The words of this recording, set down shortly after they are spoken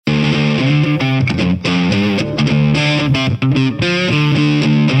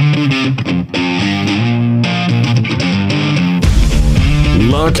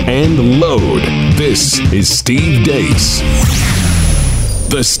lock, and load. This is Steve Deace.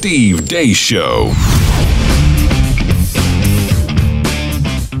 The Steve Deace Show.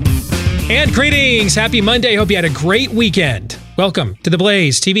 And greetings. Happy Monday. Hope you had a great weekend. Welcome to The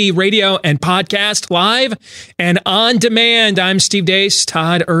Blaze, TV, radio, and podcast, live and on demand. I'm Steve Deace.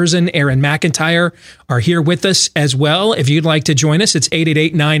 Todd, Erzin, Aaron McIntyre are here with us as well. If you'd like to join us, it's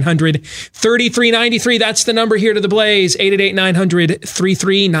 888-900-3393. That's the number here to The Blaze,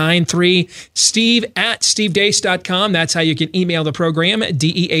 888-900-3393. Steve at stevedeace.com. That's how you can email the program,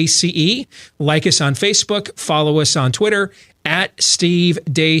 DEACE. Like us on Facebook. Follow us on Twitter, at Steve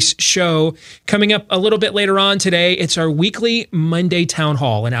Deace Show. Coming up a little bit later on today, it's our weekly Monday Town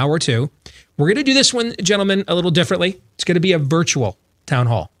Hall, an hour or two. We're going to do this one, gentlemen, a little differently. It's going to be a virtual Town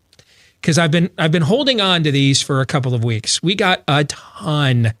Hall because I've been holding on to these for a couple of weeks. We got a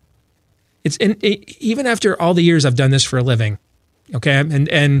ton. Even after all the years I've done this for a living, okay,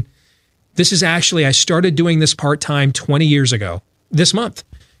 and this is actually, I started doing this part-time 20 years ago. This month,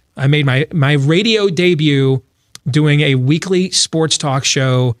 I made my radio debut doing a weekly sports talk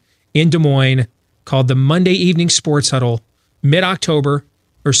show in Des Moines called the Monday Evening Sports Huddle, mid-October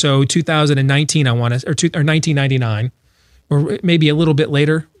or so, 2019, I want to, or 1999, or maybe a little bit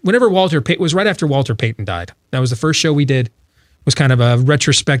later. Whenever was right after Walter Payton died. That was the first show we did. Was kind of a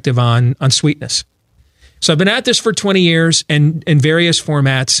retrospective on sweetness. So I've been at this for 20 years and in various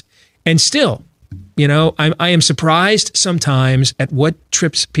formats, and still, you know, I am surprised sometimes at what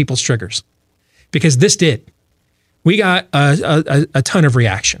trips people's triggers, because this did. We got a ton of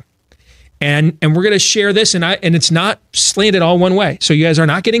reaction, and we're going to share this, and it's not slanted all one way. So you guys are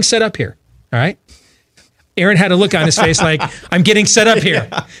not getting set up here, all right? Aaron had a look on his face like, I'm getting set up here,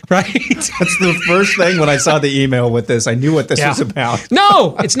 right? That's the first thing when I saw the email with this. I knew what this was about.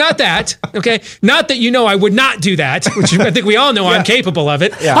 No, it's not that, okay? Not that I would not do that, which I think we all know I'm capable of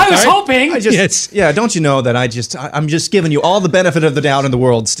it. Yeah. I was hoping. Yeah, don't you know that I'm just giving you all the benefit of the doubt in the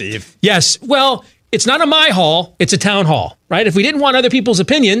world, Steve. Yes, well, it's not a my hall, it's a town hall, right? If we didn't want other people's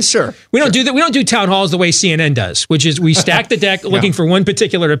opinions, we don't do that. We don't do town halls the way CNN does, which is we stack the deck looking for one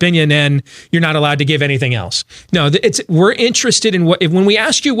particular opinion, and you're not allowed to give anything else. No, we're interested in when we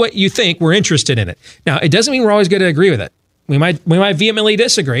ask you what you think, we're interested in it. Now, it doesn't mean we're always going to agree with it. We might vehemently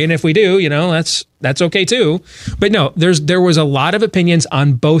disagree, and if we do, that's okay too. But no, there was a lot of opinions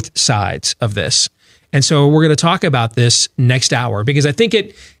on both sides of this. And so we're going to talk about this next hour because I think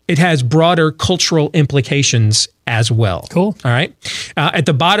it has broader cultural implications as well. Cool. All right. At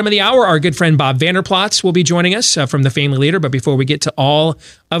the bottom of the hour, our good friend Bob Vander Plaats will be joining us from The Family Leader. But before we get to all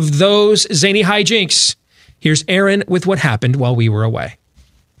of those zany hijinks, here's Aaron with what happened while we were away.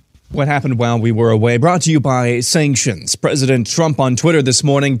 What happened while we were away, brought to you by sanctions. President Trump on Twitter this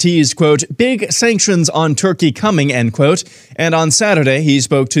morning teased, quote, big sanctions on Turkey coming, end quote. And on Saturday, he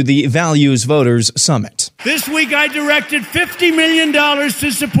spoke to the Values Voters Summit. This week, I directed $50 million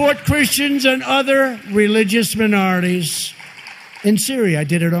to support Christians and other religious minorities in Syria. I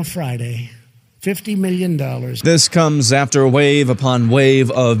did it on Friday. $50 million. This comes after wave upon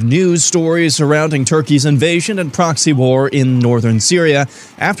wave of news stories surrounding Turkey's invasion and proxy war in northern Syria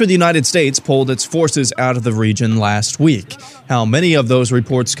after the United States pulled its forces out of the region last week. How many of those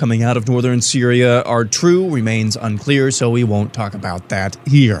reports coming out of northern Syria are true remains unclear, so we won't talk about that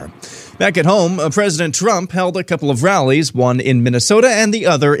here. Back at home, President Trump held a couple of rallies, one in Minnesota and the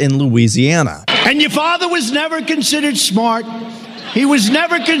other in Louisiana. And your father was never considered smart. He was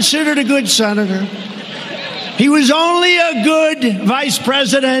never considered a good senator. He was only a good vice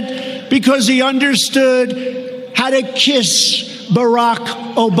president because he understood how to kiss Barack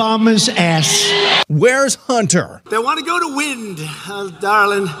Obama's ass. Where's Hunter? They want to go to wind,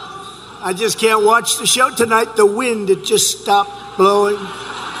 darling. I just can't watch the show tonight. The wind, it just stopped blowing.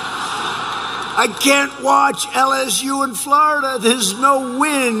 I can't watch LSU in Florida. There's no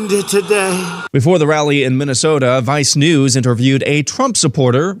wind today. Before the rally in Minnesota, Vice News interviewed a Trump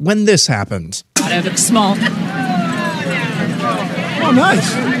supporter when this happened. I look small. Oh,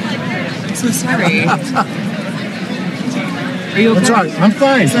 nice. I'm so sorry. Are you okay? I'm sorry. I'm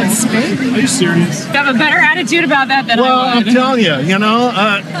fine. Is that straight? Are you serious? You have a better attitude about that than well, I would. I'm telling you,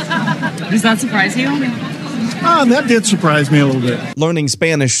 Does that surprise you? That did surprise me a little bit. Learning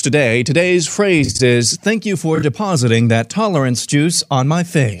Spanish today, today's phrase is, thank you for depositing that tolerance juice on my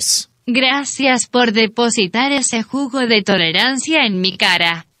face. Gracias por depositar ese jugo de tolerancia en mi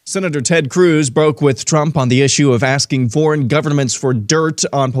cara. Senator Ted Cruz broke with Trump on the issue of asking foreign governments for dirt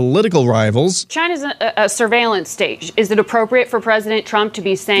on political rivals. China's a surveillance state. Is it appropriate for President Trump to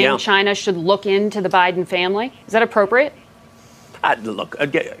be saying China should look into the Biden family? Is that appropriate? Look,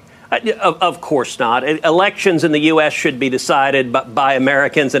 Of course not. Elections in the U.S. should be decided by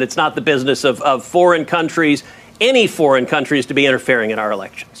Americans, and it's not the business of foreign countries, any foreign countries, to be interfering in our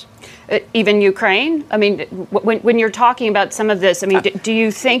elections. Even Ukraine? I mean, when you're talking about some of this, I mean, do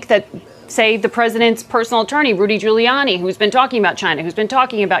you think that, say, the president's personal attorney, Rudy Giuliani, who's been talking about China, who's been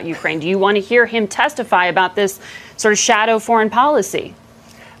talking about Ukraine, do you want to hear him testify about this sort of shadow foreign policy?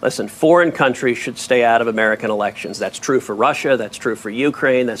 Listen, foreign countries should stay out of American elections. That's true for Russia. That's true for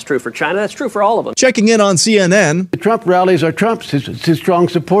Ukraine. That's true for China. That's true for all of them. Checking in on CNN. The Trump rallies are Trump's, his strong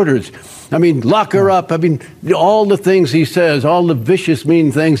supporters. I mean, lock her up. I mean, all the things he says, all the vicious,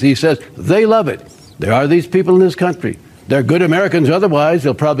 mean things he says, they love it. There are these people in this country. They're good Americans otherwise.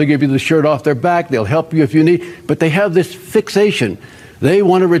 They'll probably give you the shirt off their back. They'll help you if you need. But they have this fixation. They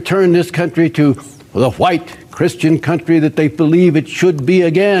want to return this country to the white Christian country that they believe it should be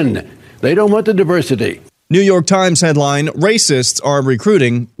again. They don't want the diversity. New York Times headline, racists are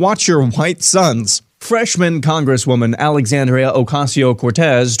recruiting, watch your white sons. Freshman Congresswoman Alexandria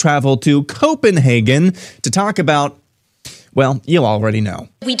Ocasio-Cortez traveled to Copenhagen to talk about, well, you already know.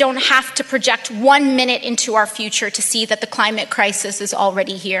 We don't have to project 1 minute into our future to see that the climate crisis is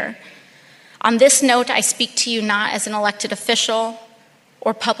already here. On this note, I speak to you not as an elected official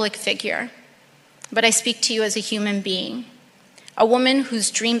or public figure, but I speak to you as a human being, a woman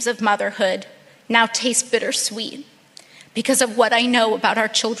whose dreams of motherhood now taste bittersweet because of what I know about our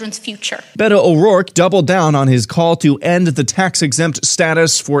children's future. Beto O'Rourke doubled down on his call to end the tax-exempt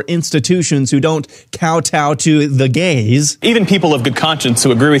status for institutions who don't kowtow to the gays. Even people of good conscience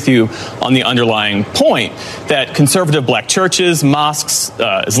who agree with you on the underlying point that conservative black churches, mosques,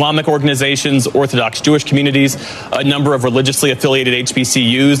 Islamic organizations, Orthodox Jewish communities, a number of religiously affiliated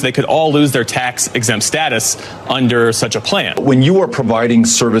HBCUs, they could all lose their tax-exempt status under such a plan. When you are providing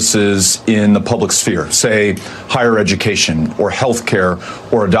services in the public sphere, say higher education, or healthcare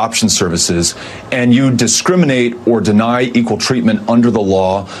or adoption services, and you discriminate or deny equal treatment under the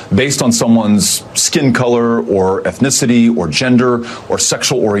law based on someone's skin color or ethnicity or gender or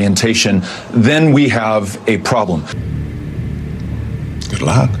sexual orientation, then we have a problem. Good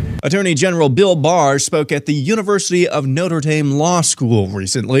luck. Attorney General Bill Barr spoke at the University of Notre Dame Law School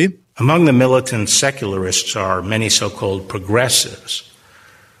recently. Among the militant secularists are many so-called progressives.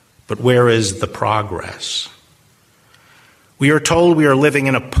 But where is the progress? We are told we are living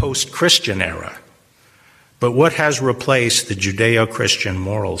in a post-Christian era, but what has replaced the Judeo-Christian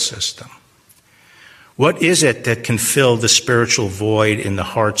moral system? What is it that can fill the spiritual void in the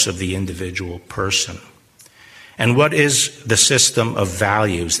hearts of the individual person? And what is the system of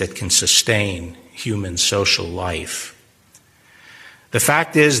values that can sustain human social life? The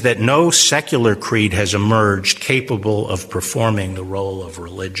fact is that no secular creed has emerged capable of performing the role of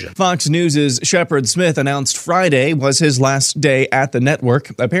religion. Fox News' Shepard Smith announced Friday was his last day at the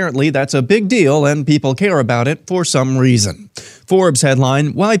network. Apparently, that's a big deal, and people care about it for some reason. Forbes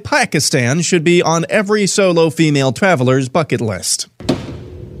headline, Why Pakistan Should Be on Every Solo Female Traveler's Bucket List.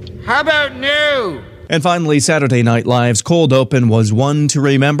 How about new? And finally, Saturday Night Live's Cold Open was one to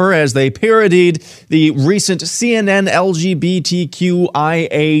remember as they parodied the recent CNN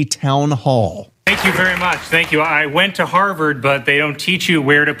LGBTQIA town hall. Thank you very much. Thank you. I went to Harvard, but they don't teach you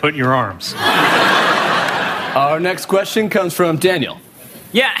where to put your arms. Our next question comes from Daniel.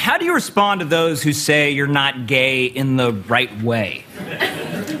 Yeah, how do you respond to those who say you're not gay in the right way?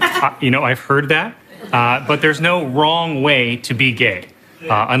 I've heard that, but there's no wrong way to be gay,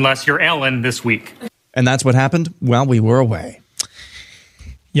 unless you're Ellen this week. And that's what happened while we were away.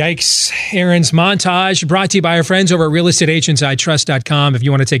 Yikes. Aaron's montage brought to you by our friends over at realestateagentsitrust.com. If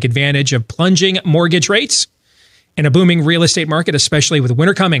you want to take advantage of plunging mortgage rates and a booming real estate market, especially with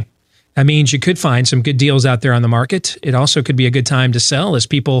winter coming, that means you could find some good deals out there on the market. It also could be a good time to sell as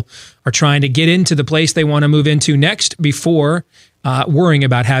people are trying to get into the place they want to move into next before worrying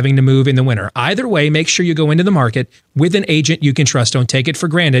about having to move in the winter. Either way, make sure you go into the market with an agent you can trust. Don't take it for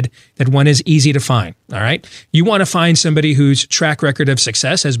granted that one is easy to find. All right. You want to find somebody whose track record of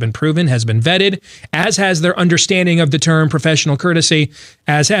success has been proven, has been vetted, as has their understanding of the term professional courtesy,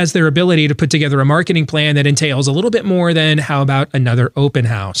 as has their ability to put together a marketing plan that entails a little bit more than how about another open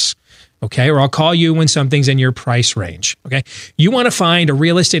house. Okay, or I'll call you when something's in your price range. Okay, you want to find a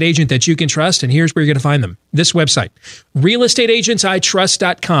real estate agent that you can trust, and here's where you're going to find them. This website,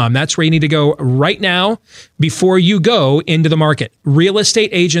 realestateagentsitrust.com. That's where you need to go right now before you go into the market.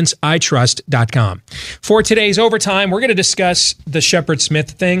 Realestateagentsitrust.com. For today's overtime, we're going to discuss the Shepard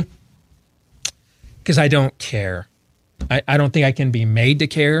Smith thing because I don't care. I don't think I can be made to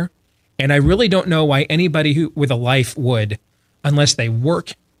care, and I really don't know why anybody who with a life would, unless they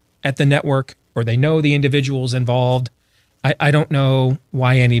work at the network or they know the individuals involved. I don't know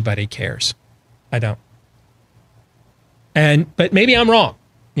why anybody cares. I don't. But maybe I'm wrong,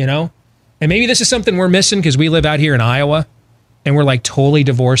 you know? And maybe this is something we're missing because we live out here in Iowa and we're like totally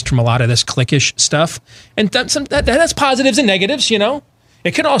divorced from a lot of this cliquish stuff. And that has positives and negatives, you know?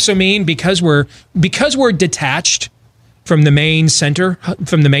 It could also mean because we're detached from the main center,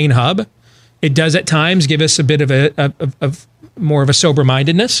 from the main hub, it does at times give us a bit of more of a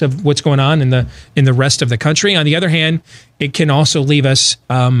sober-mindedness of what's going on in the rest of the country. On the other hand, it can also leave us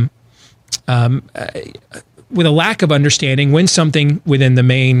with a lack of understanding when something within the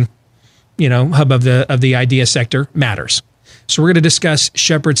main, hub of the idea sector matters. So we're going to discuss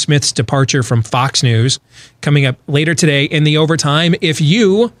Shepard Smith's departure from Fox News coming up later today in the overtime. If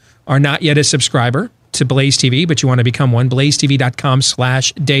you are not yet a subscriber to Blaze TV, but you want to become one,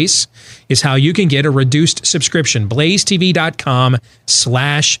 blazetv.com/Deace is how you can get a reduced subscription.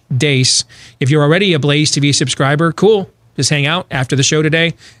 blazetv.com/Deace. If you're already a Blaze TV subscriber, cool. Just hang out after the show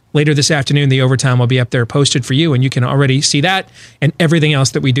today. Later this afternoon, the overtime will be up there posted for you, and you can already see that and everything else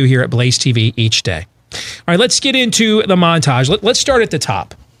that we do here at Blaze TV each day. All right, let's get into the montage. Let's start at the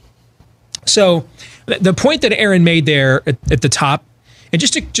top. So the point that Aaron made there at the top, and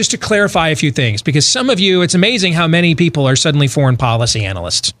just to clarify a few things, because some of you, it's amazing how many people are suddenly foreign policy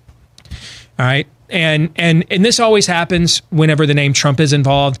analysts. All right. And this always happens whenever the name Trump is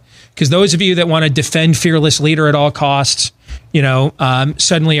involved, because those of you that want to defend fearless leader at all costs,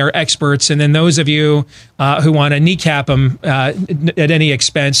 suddenly are experts. And then those of you who want to kneecap them at any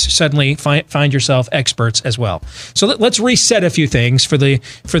expense suddenly find yourself experts as well. So let's reset a few things for the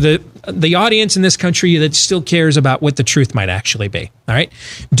audience in this country that still cares about what the truth might actually be. All right.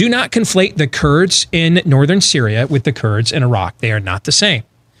 Do not conflate the Kurds in northern Syria with the Kurds in Iraq. They are not the same.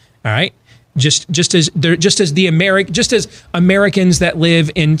 All right. Just as Americans that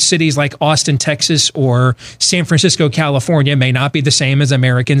live in cities like Austin, Texas, or San Francisco, California, may not be the same as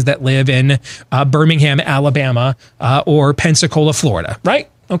Americans that live in Birmingham, Alabama, or Pensacola, Florida. Right?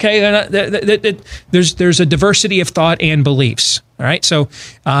 Okay. There's a diversity of thought and beliefs. All right. So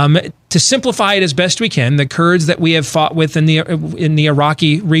to simplify it as best we can, the Kurds that we have fought with in the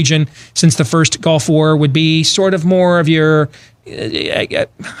Iraqi region since the first Gulf War would be sort of more of your.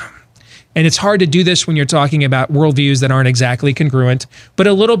 And it's hard to do this when you're talking about worldviews that aren't exactly congruent, but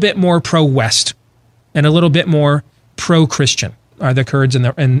a little bit more pro-West and a little bit more pro-Christian are the Kurds in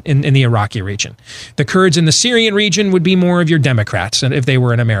the Iraqi region. The Kurds in the Syrian region would be more of your Democrats, and if they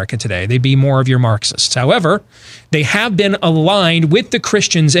were in America today, they'd be more of your Marxists. However, they have been aligned with the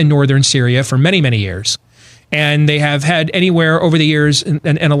Christians in northern Syria for many, many years. And they have had anywhere over the years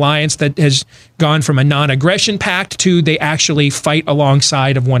an alliance that has gone from a non-aggression pact to they actually fight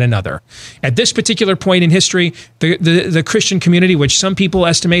alongside of one another. At this particular point in history, the Christian community, which some people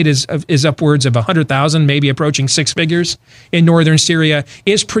estimate is upwards of 100,000, maybe approaching six figures in northern Syria,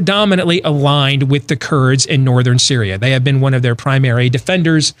 is predominantly aligned with the Kurds in northern Syria. They have been one of their primary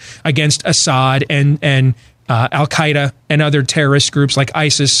defenders against Assad and Al-Qaeda and other terrorist groups like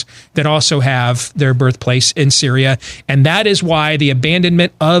ISIS that also have their birthplace in Syria. And that is why the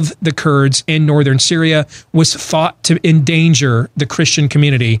abandonment of the Kurds in northern Syria was thought to endanger the Christian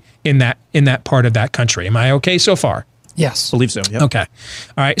community in that part of that country. Am I okay so far? Yes. Believe so. Yep. Okay.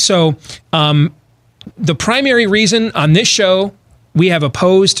 All right. So the primary reason on this show we have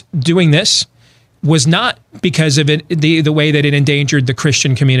opposed doing this was not because of it, the way that it endangered the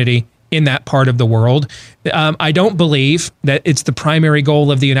Christian community in that part of the world. I don't believe that it's the primary goal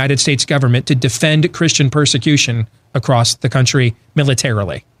of the United States government to defend Christian persecution across the country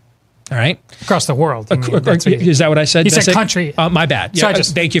militarily. All right? Across the world. Is that what I said? You said country. My bad. Yeah,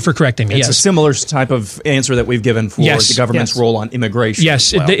 thank you for correcting me. It's a similar type of answer that we've given for the government's role on immigration.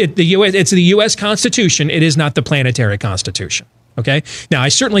 Yes, well. It's the U.S. Constitution. It is not the planetary Constitution. Okay. Now, I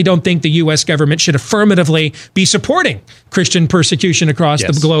certainly don't think the U.S. government should affirmatively be supporting Christian persecution across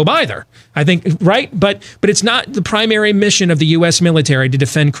the globe either. I think, right? But it's not the primary mission of the U.S. military to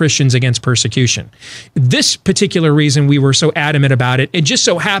defend Christians against persecution. This particular reason we were so adamant about it, it just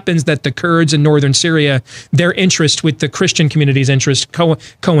so happens that the Kurds in northern Syria, their interest with the Christian community's interest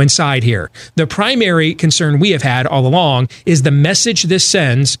coincide here. The primary concern we have had all along is the message this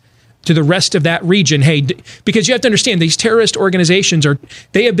sends to the rest of that region. Hey, because you have to understand, these terrorist organizations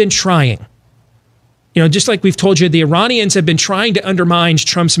they have been trying. Just like we've told you, the Iranians have been trying to undermine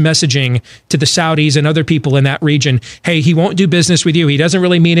Trump's messaging to the Saudis and other people in that region. Hey, he won't do business with you. He doesn't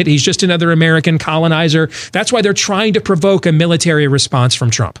really mean it. He's just another American colonizer. That's why they're trying to provoke a military response from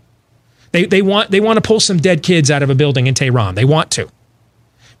Trump. They want to pull some dead kids out of a building in Tehran. They want to.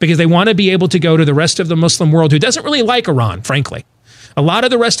 Because they want to be able to go to the rest of the Muslim world who doesn't really like Iran, frankly. A lot of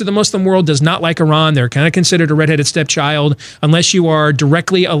the rest of the Muslim world does not like Iran. They're kind of considered a redheaded stepchild unless you are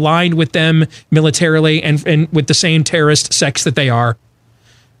directly aligned with them militarily and with the same terrorist sects that they are.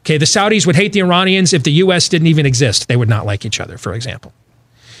 Okay, the Saudis would hate the Iranians if the U.S. didn't even exist. They would not like each other, for example.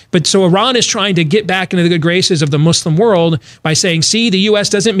 But so Iran is trying to get back into the good graces of the Muslim world by saying, see, the U.S.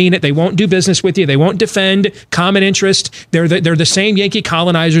 doesn't mean it. They won't do business with you. They won't defend common interest. They're the same Yankee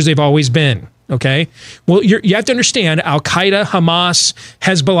colonizers they've always been. Okay? Well, you have to understand Al-Qaeda, Hamas,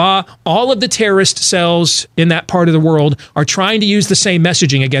 Hezbollah, all of the terrorist cells in that part of the world are trying to use the same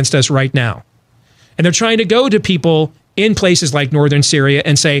messaging against us right now. And they're trying to go to people in places like northern Syria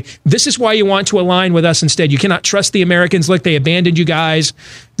and say, this is why you want to align with us instead. You cannot trust the Americans. Look, they abandoned you guys.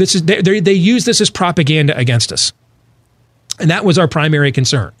 They use this as propaganda against us. And that was our primary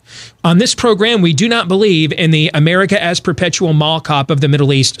concern. On this program, we do not believe in the America as perpetual mall cop of the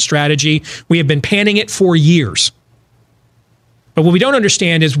Middle East strategy. We have been panning it for years. But what we don't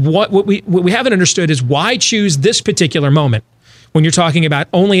understand is what we haven't understood is why choose this particular moment when you're talking about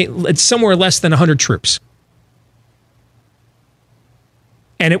it's somewhere less than 100 troops.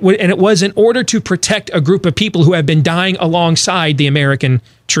 And it was in order to protect a group of people who have been dying alongside the American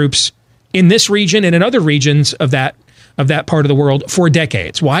troops in this region and in other regions of that part of the world for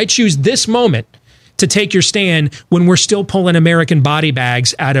decades. Why choose this moment to take your stand when we're still pulling American body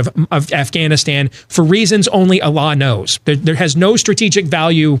bags out of Afghanistan for reasons only Allah knows? There has no strategic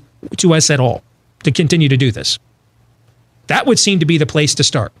value to us at all to continue to do this. That would seem to be the place to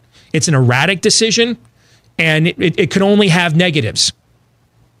start. It's an erratic decision, and it could only have negatives,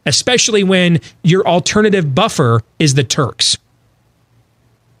 especially when your alternative buffer is the Turks.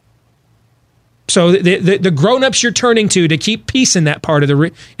 So the grown-ups you're turning to keep peace in that part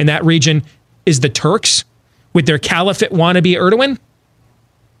of in that region is the Turks with their caliphate wannabe Erdogan.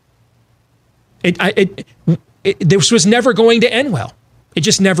 This was never going to end well. It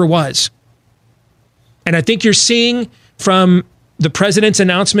just never was. And I think you're seeing from the president's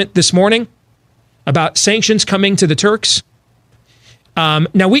announcement this morning about sanctions coming to the Turks.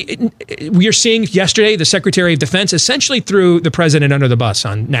 Now, we are seeing yesterday the Secretary of Defense essentially threw the president under the bus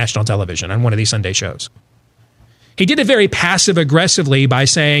on national television on one of these Sunday shows. He did it very passive-aggressively by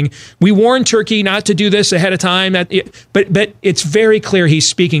saying, we warned Turkey not to do this ahead of time. But it's very clear he's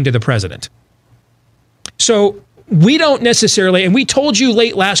speaking to the president. So we don't necessarily, and we told you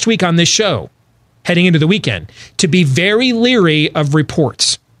late last week on this show, heading into the weekend, to be very leery of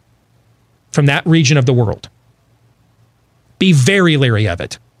reports from that region of the world. Be very leery of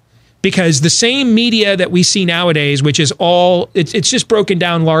it, because the same media that we see nowadays, which is it's just broken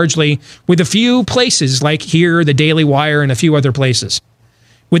down largely with a few places like here, the Daily Wire, and a few other places.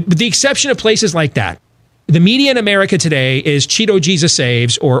 With the exception of places like that, the media in America today is Cheeto Jesus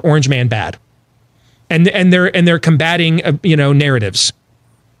saves or Orange Man bad, and they're combating narratives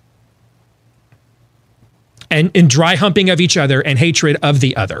and dry humping of each other and hatred of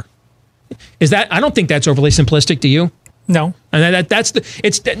the other. I don't think that's overly simplistic. Do you? No. And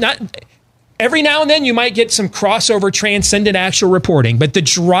it's not, every now and then you might get some crossover transcendent actual reporting, but the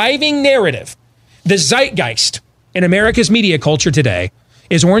driving narrative, the zeitgeist in America's media culture today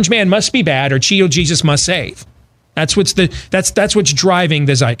is Orange Man must be bad or Cheeto Jesus must save. That's what's driving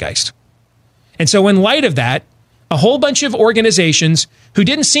the zeitgeist. And so in light of that, a whole bunch of organizations who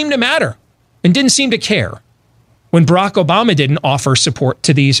didn't seem to matter and didn't seem to care when Barack Obama didn't offer support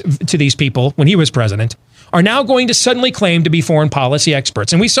to these people when he was president, are now going to suddenly claim to be foreign policy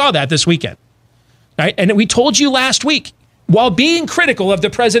experts. And we saw that this weekend. Right? And we told you last week, while being critical of the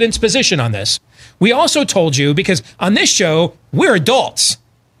president's position on this, we also told you, because on this show, we're adults.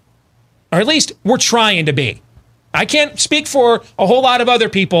 Or at least we're trying to be. I can't speak for a whole lot of other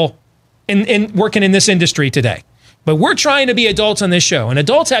people in working in this industry today. But we're trying to be adults on this show, and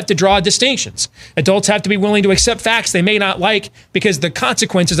adults have to draw distinctions. Adults have to be willing to accept facts they may not like because the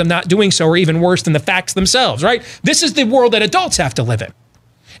consequences of not doing so are even worse than the facts themselves, right? This is the world that adults have to live in.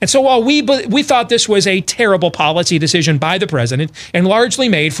 And so while we thought this was a terrible policy decision by the president and largely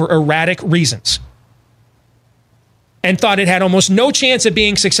made for erratic reasons and thought it had almost no chance of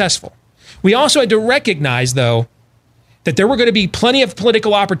being successful, we also had to recognize, though, that there were going to be plenty of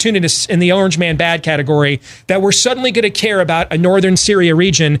political opportunists in the Orange Man bad category that were suddenly going to care about a northern Syria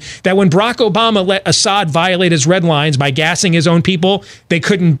region that when Barack Obama let Assad violate his red lines by gassing his own people, they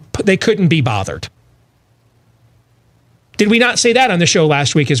couldn't be bothered. Did we not say that on the show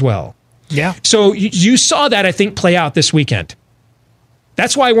last week as well? Yeah. So you saw that, I think, play out this weekend.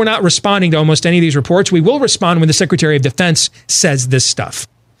 That's why we're not responding to almost any of these reports. We will respond when the Secretary of Defense says this stuff.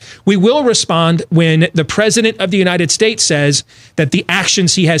 We will respond when the President of the United States says that the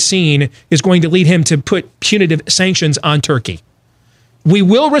actions he has seen is going to lead him to put punitive sanctions on Turkey. We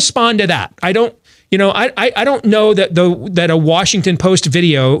will respond to that. I don't know that a Washington Post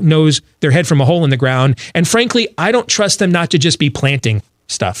video knows their head from a hole in the ground. And frankly, I don't trust them not to just be planting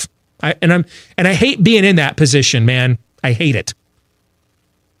stuff. I hate being in that position, man. I hate it.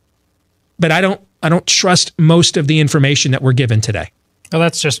 But I don't trust most of the information that we're given today. Well,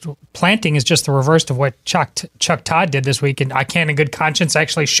 that's just planting is just the reverse of what Chuck Todd did this week. And I can't in good conscience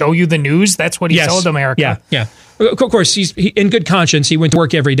actually show you the news. That's what he told America. Yeah. Of course, he in good conscience, he went to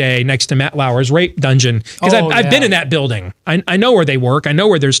work every day next to Matt Lauer's rape dungeon. Because I've been in that building. I know where they work. I know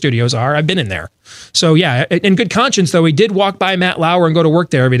where their studios are. I've been in there. So yeah, in good conscience, though, he did walk by Matt Lauer and go to work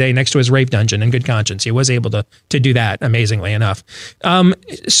there every day next to his rape dungeon. In good conscience, he was able to do that, amazingly enough.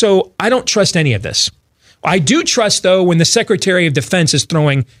 So I don't trust any of this. I do trust, though, when the Secretary of Defense is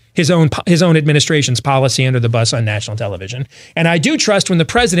throwing his own administration's policy under the bus on national television. And I do trust when the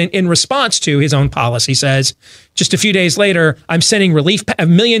president, in response to his own policy, says, just a few days later, I'm sending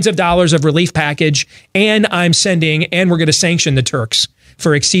millions of dollars of relief package, and we're going to sanction the Turks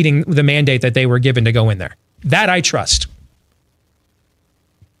for exceeding the mandate that they were given to go in there. That I trust.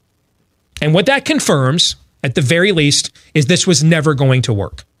 And what that confirms, at the very least, is this was never going to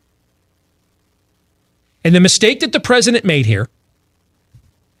work. And the mistake that the president made here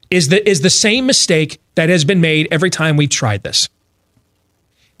is the same mistake that has been made every time we've tried this.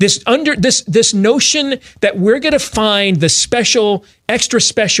 This notion that we're going to find the special, extra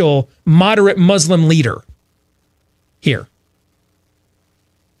special, moderate Muslim leader here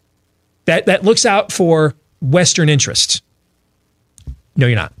that looks out for Western interests. No,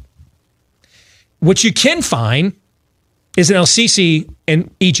 you're not. What you can find is an El-Sisi in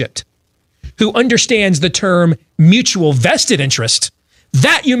Egypt who understands the term mutual vested interest.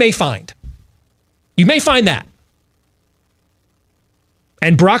 That you may find. You may find that.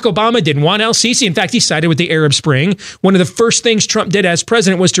 And Barack Obama didn't want El-Sisi. In fact, he sided with the Arab Spring. One of the first things Trump did as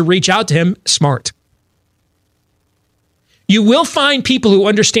president was to reach out to him. Smart. You will find people who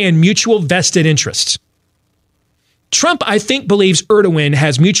understand mutual vested interests. Trump, I think, believes Erdogan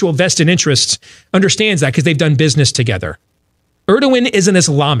has mutual vested interests, understands that because they've done business together. Erdogan is an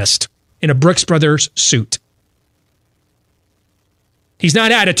Islamist in a Brooks Brothers suit. He's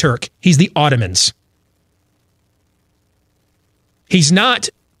not Ataturk. He's the Ottomans. He's not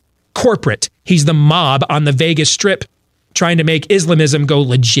corporate. He's the mob on the Vegas Strip trying to make Islamism go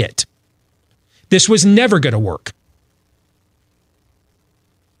legit. This was never going to work.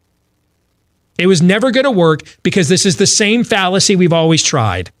 It was never going to work because this is the same fallacy we've always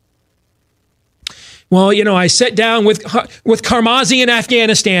tried. Well, I sat down with Karmazi in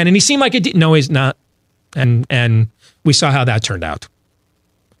Afghanistan and he seemed like it. No, he's not. And we saw how that turned out.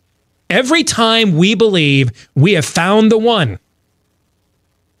 Every time we believe we have found the one,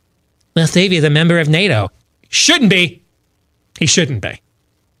 well, Steve is a member of NATO. Shouldn't be. He shouldn't be.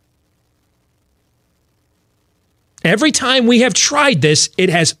 Every time we have tried this, it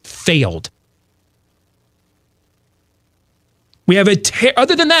has failed. We have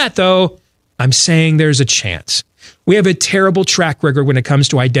other than that, though, I'm saying there's a chance. We have a terrible track record when it comes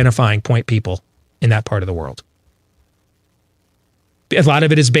to identifying point people in that part of the world. A lot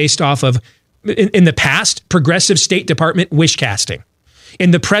of it is based off of, in the past, progressive State Department wish casting.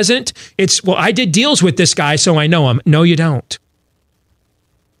 In the present, it's, well, I did deals with this guy, so I know him. No, you don't.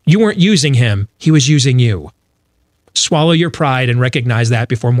 You weren't using him. He was using you. Swallow your pride and recognize that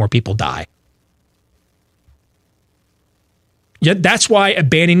before more people die. Yet that's why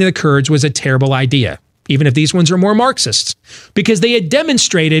abandoning the Kurds was a terrible idea, even if these ones are more Marxists, because they had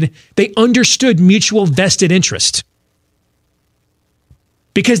demonstrated they understood mutual vested interest.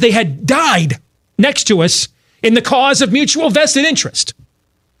 Because they had died next to us in the cause of mutual vested interest.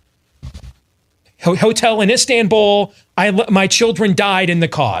 Hotel in Istanbul, my children died in the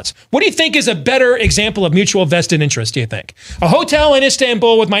cause. What do you think is a better example of mutual vested interest, do you think? A hotel in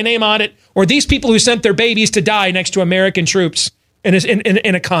Istanbul with my name on it, or these people who sent their babies to die next to American troops in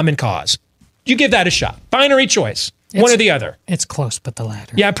a common cause? You give that a shot. Binary choice. One or the other. It's close, but the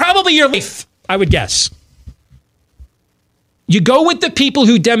latter. Yeah, probably your life, I would guess. You go with the people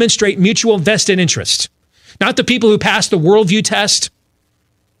who demonstrate mutual vested interest, not the people who pass the worldview test.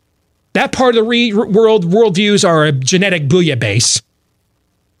 That part of the worldviews are a genetic bouillabaisse.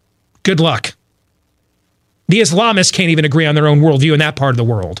 Good luck. The Islamists can't even agree on their own worldview in that part of the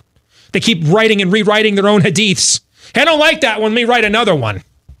world. They keep writing and rewriting their own hadiths. I don't like that one. Let me write another one.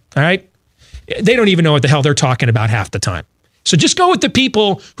 All right? They don't even know what the hell they're talking about half the time. So just go with the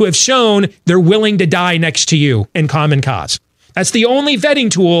people who have shown they're willing to die next to you in common cause. That's the only vetting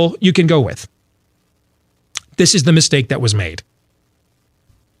tool you can go with. This is the mistake that was made.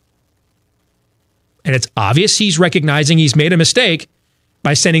 And it's obvious he's recognizing he's made a mistake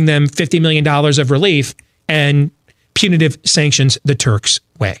by sending them $50 million of relief and punitive sanctions the Turks'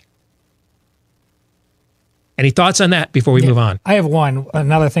 way. Any thoughts on that before we move on? I have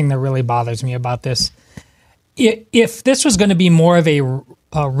another thing that really bothers me about this. If this was going to be more of a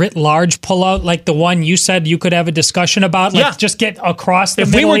writ large pullout, like the one you said you could have a discussion about, like just get across the Middle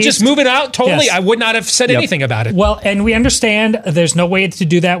East. If we were just moving out, totally, I would not have said anything about it. Well, and we understand there's no way to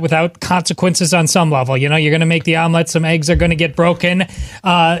do that without consequences on some level. You know, you're going to make the omelet, some eggs are going to get broken.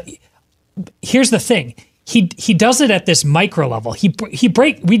 Here's the thing. He does it at this micro level.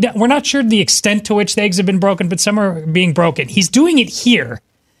 We're not sure the extent to which the eggs have been broken, but some are being broken. He's doing it here.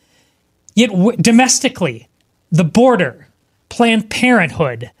 Yet domestically, the border, Planned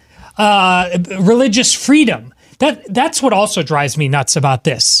Parenthood, religious freedom. That's what also drives me nuts about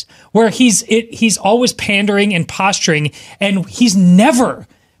this, where he's always pandering and posturing, and he's never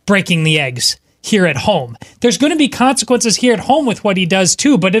breaking the eggs here at home. There's going to be consequences here at home with what he does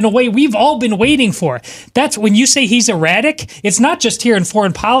too, but in a way we've all been waiting for. That's when you say he's erratic, it's not just here in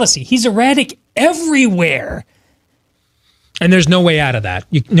foreign policy. He's erratic everywhere. And there's no way out of that.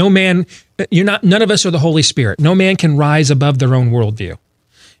 None of us are the Holy Spirit. No man can rise above their own worldview. All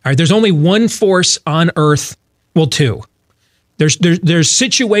right, there's only one force on earth. Well, two. There's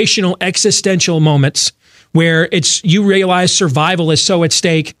situational, existential moments where you realize survival is so at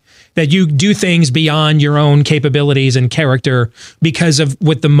stake that you do things beyond your own capabilities and character because of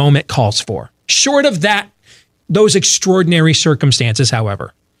what the moment calls for. Short of those extraordinary circumstances,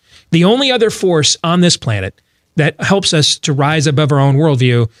 however, the only other force on this planet that helps us to rise above our own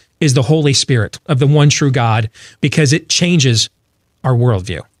worldview is the Holy Spirit of the one true God, because it changes our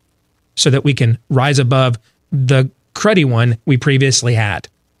worldview so that we can rise above the cruddy one we previously had.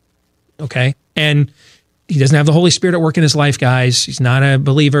 Okay? And he doesn't have the Holy Spirit at work in his life, guys. He's not a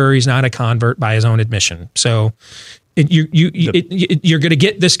believer. He's not a convert by his own admission. So you're going to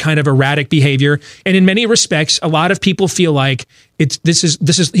get this kind of erratic behavior. And in many respects, a lot of people feel like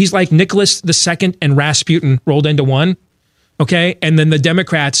he's like Nicholas II and Rasputin rolled into one. Okay. And then the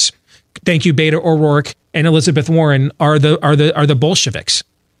Democrats, thank you, Beto O'Rourke and Elizabeth Warren, are the Bolsheviks.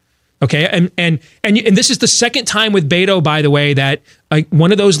 Okay. And this is the second time with Beto, by the way, that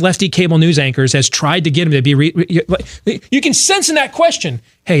one of those lefty cable news anchors has tried to get him to be, you can sense in that question,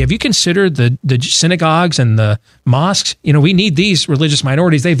 hey, have you considered the synagogues and the mosques? You know, we need these religious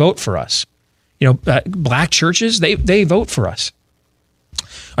minorities. They vote for us. You know, black churches, they vote for us.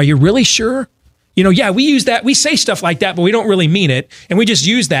 Are you really sure? You know, yeah, we use that. We say stuff like that, but we don't really mean it. And we just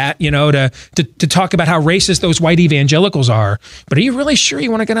use that, you know, to talk about how racist those white evangelicals are. But are you really sure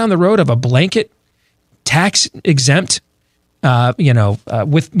you want to go down the road of a blanket tax exempt,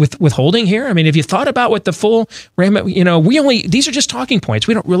 with withholding here? I mean, have you thought about what the full, these are just talking points.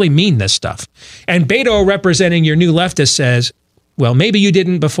 We don't really mean this stuff. And Beto, representing your new leftist, says, well, maybe you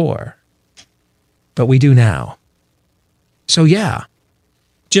didn't before, but we do now. So yeah.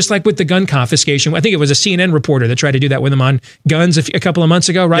 Just like with the gun confiscation, I think it was a CNN reporter that tried to do that with him on guns a couple of months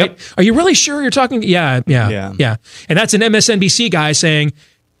ago, right? Yep. Are you really sure you're talking? Yeah. And that's an MSNBC guy saying,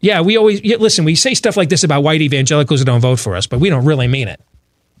 yeah, listen, we say stuff like this about white evangelicals who don't vote for us, but we don't really mean it.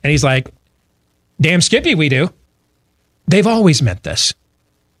 And he's like, damn Skippy, we do. They've always meant this.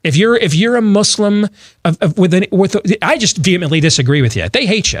 If you're a Muslim I just vehemently disagree with you. They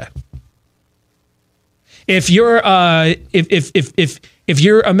hate you. If you're if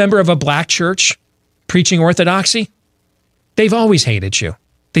you're a member of a black church preaching orthodoxy, they've always hated you.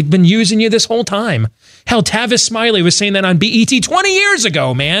 They've been using you this whole time. Hell, Tavis Smiley was saying that on BET 20 years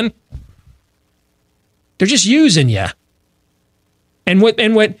ago, man. They're just using you. And what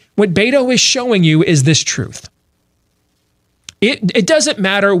Beto is showing you is this truth. It doesn't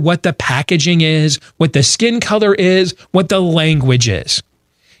matter what the packaging is, what the skin color is, what the language is.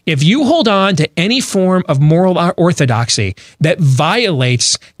 If you hold on to any form of moral orthodoxy that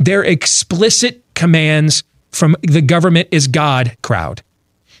violates their explicit commands from the government is God crowd,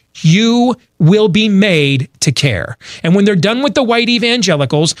 you will be made to care. And when they're done with the white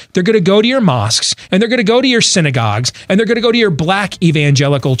evangelicals, they're going to go to your mosques, and they're going to go to your synagogues, and they're going to go to your black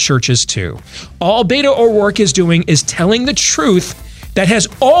evangelical churches too. All Beto O'Rourke is doing is telling the truth that has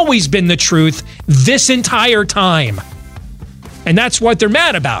always been the truth this entire time. And that's what they're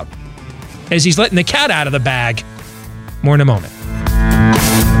mad about, as he's letting the cat out of the bag. More in a moment.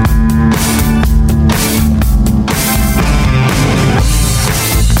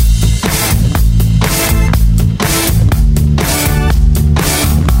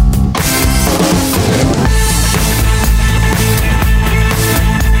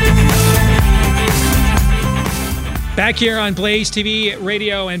 Back here on Blaze TV,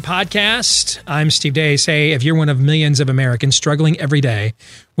 radio, and podcast, I'm Steve Deace. Hey, if you're one of millions of Americans struggling every day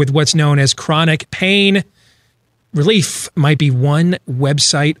with what's known as chronic pain, relief might be one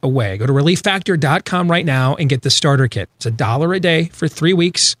website away. Go to relieffactor.com right now and get the starter kit. It's $1 a day for 3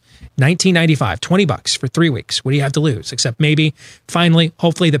 weeks, $19.95, $20 for 3 weeks. What do you have to lose? Except maybe, finally,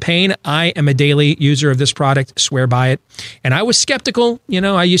 hopefully the pain. I am a daily user of this product, swear by it. And I was skeptical. You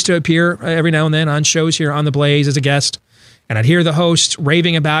know, I used to appear every now and then on shows here on The Blaze as a guest, and I'd hear the host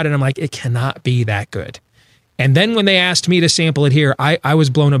raving about it, and I'm like, it cannot be that good. And then when they asked me to sample it here, I was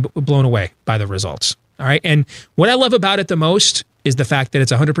blown away by the results. All right. And what I love about it the most is the fact that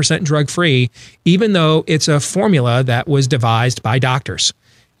it's 100% drug-free, even though it's a formula that was devised by doctors.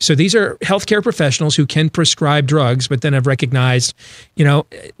 So these are healthcare professionals who can prescribe drugs, but then have recognized, you know,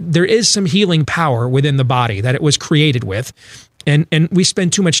 there is some healing power within the body that it was created with. And we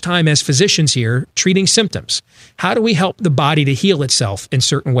spend too much time as physicians here treating symptoms. How do we help the body to heal itself in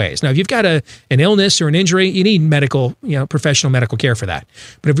certain ways? Now, if you've got an illness or an injury, you need medical, professional medical care for that.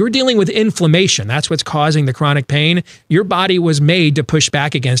 But if you're dealing with inflammation, that's what's causing the chronic pain, your body was made to push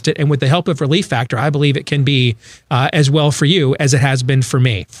back against it. And with the help of Relief Factor, I believe it can be as well for you as it has been for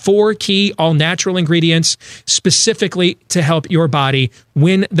me. 4 key all-natural ingredients specifically to help your body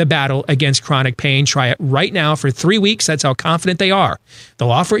win the battle against chronic pain. Try it right now for 3 weeks. That's how confident they are.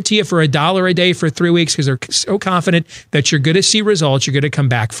 They'll offer it to you for $1 a day for 3 weeks because they're so confident that you're going to see results. You're going to come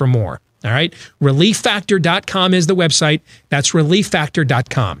back for more. All right. ReliefFactor.com is the website. That's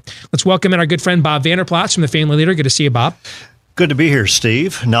ReliefFactor.com. Let's welcome in our good friend Bob Vander Plaats from the Family Leader. Good to see you, Bob. Good to be here,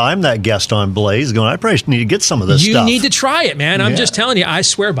 Steve. Now, I'm that guest on Blaze going, I probably need to get some of this stuff. You need to try it, man. I'm just telling you, I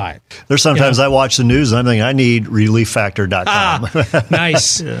swear by it. There's sometimes I watch the news and I'm thinking, I need ReliefFactor.com.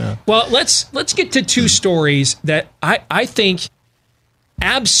 Nice. Yeah. Well, let's get to 2 stories that I think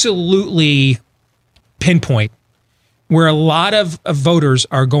absolutely pinpoint where a lot of voters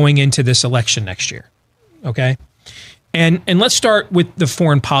are going into this election next year. Okay? And let's start with the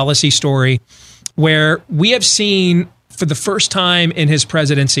foreign policy story where we have seen for the first time in his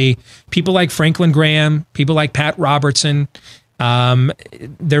presidency, people like Franklin Graham, people like Pat Robertson, there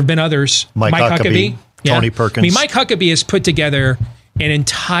have been others. Mike Huckabee, Tony Perkins. I mean, Mike Huckabee has put together an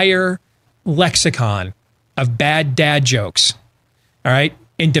entire lexicon of bad dad jokes, all right,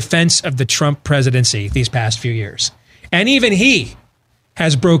 in defense of the Trump presidency these past few years. And even he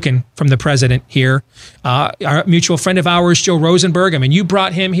has broken from the president here. Our mutual friend of ours, Joe Rosenberg, I mean, you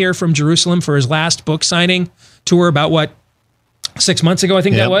brought him here from Jerusalem for his last book signing tour about 6 months ago, I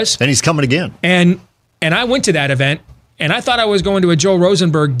think that was. And he's coming again. And I went to that event, and I thought I was going to a Joe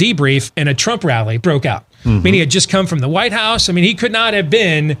Rosenberg debrief, and a Trump rally broke out. Mm-hmm. I mean, he had just come from the White House. I mean, he could not have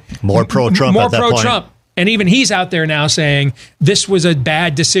been more pro-Trump at that point. More pro-Trump. And even he's out there now saying this was a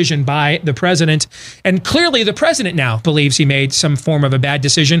bad decision by the president. And clearly the president now believes he made some form of a bad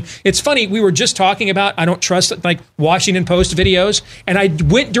decision. It's funny, we were just talking about, I don't trust Washington Post videos. And I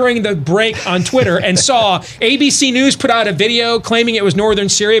went during the break on Twitter and saw ABC News put out a video claiming it was northern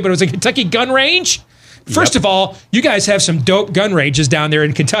Syria, but it was a Kentucky gun range. First of all, you guys have some dope gun ranges down there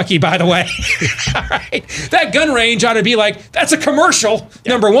in Kentucky, by the way. All right. That gun range ought to be that's a commercial,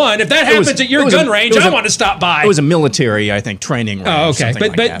 number one. If that happens at your gun range, I want to stop by. It was a military, I think, training range. Oh, okay.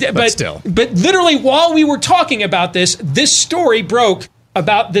 But still. But literally, while we were talking about this story broke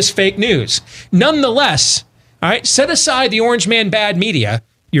about this fake news. Nonetheless, all right, set aside the Orange Man bad media.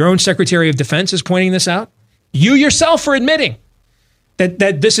 Your own Secretary of Defense is pointing this out. You yourself are admitting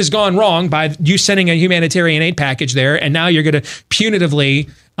that this has gone wrong by you sending a humanitarian aid package there, and now you're going to punitively,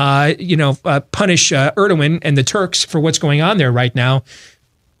 punish Erdogan and the Turks for what's going on there right now.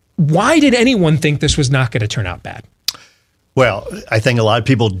 Why did anyone think this was not going to turn out bad? Well, I think a lot of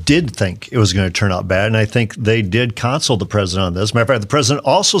people did think it was going to turn out bad, and I think they did consult the president on this. Matter of fact, the president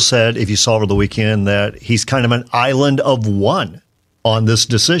also said, if you saw over the weekend, that he's kind of an island of one on this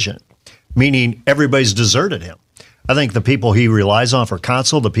decision, meaning everybody's deserted him. I think the people he relies on for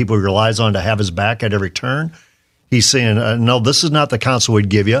counsel, the people he relies on to have his back at every turn, he's saying, no, this is not the counsel we'd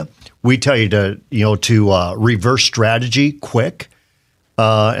give you. We tell you to reverse strategy quick.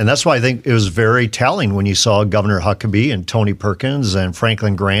 And that's why I think it was very telling when you saw Governor Huckabee and Tony Perkins and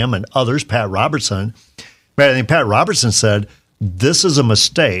Franklin Graham and others, Pat Robertson. But I think Pat Robertson said, this is a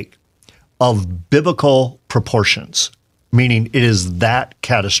mistake of biblical proportions, meaning it is that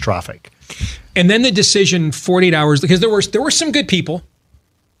catastrophic. And then the decision 48 hours, because there were some good people,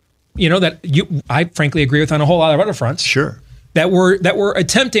 that I frankly agree with on a whole lot of other fronts. Sure. That were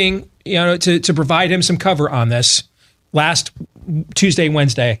attempting, to provide him some cover on this last Tuesday,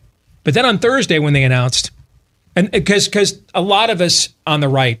 Wednesday. But then on Thursday when they announced, and because a lot of us on the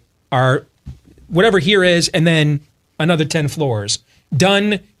right are whatever here is, and then another 10 floors,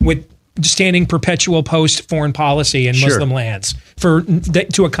 done with standing perpetual post foreign policy in Muslim lands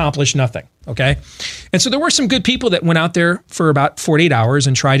to accomplish nothing. Okay. And so there were some good people that went out there for about 48 hours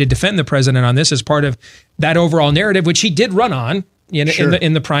and tried to defend the president on this as part of that overall narrative, which he did run on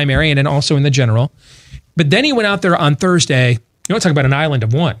in the primary and then also in the general. But then he went out there on Thursday. You want to talk about an island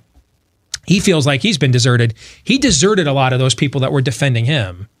of one. He feels like he's been deserted. He deserted a lot of those people that were defending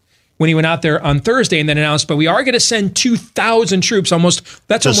him when he went out there on Thursday and then announced, but we are going to send 2,000 troops,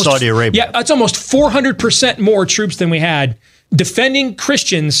 that's almost Saudi Arabia. Yeah, that's almost 400% more troops than we had defending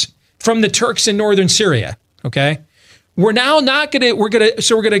Christians from the Turks in northern Syria. Okay. We're now not going to, we're going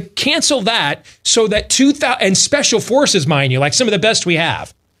to cancel that so that 2,000, and special forces, mind you, like some of the best we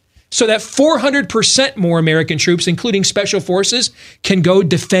have, so that 400% more American troops, including special forces, can go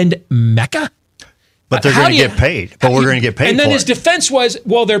defend Mecca. But they're going to get paid. But we're going to get paid. And then for his it. defense was,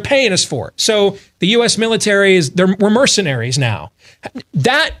 well, they're paying us for it. So the U.S. military we're mercenaries now.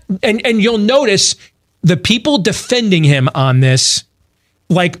 That and you'll notice the people defending him on this,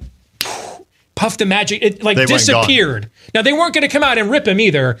 like Puff the Magic, it like disappeared. Now they weren't going to come out and rip him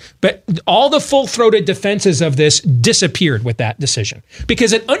either, but all the full-throated defenses of this disappeared with that decision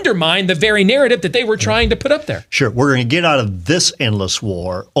because it undermined the very narrative that they were trying to put up there. Sure, we're going to get out of this endless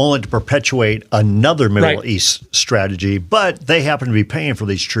war only to perpetuate another Middle East strategy, but they happen to be paying for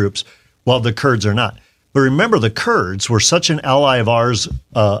these troops while the Kurds are not. But remember, the Kurds were such an ally of ours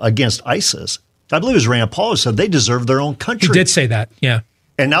against ISIS. I believe it was Rand Paul who said they deserve their own country. He did say that, yeah.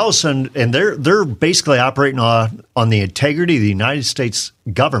 And all of a sudden, and they're basically operating on the integrity of the United States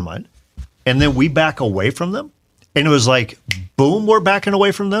government, and then we back away from them. And it was like, boom, we're backing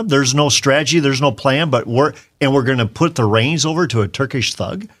away from them. There's no strategy, there's no plan, but we're going to put the reins over to a Turkish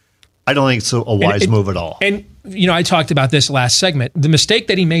thug. I don't think it's a wise move at all. And I talked about this last segment. The mistake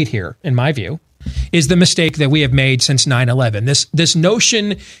that he made here, in my view, is the mistake that we have made since 9/11. This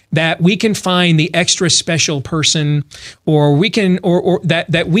notion that we can find the extra special person, or we can, or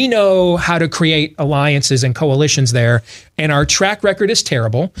that we know how to create alliances and coalitions there, and our track record is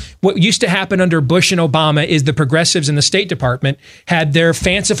terrible. What used to happen under Bush and Obama is the progressives in the State Department had their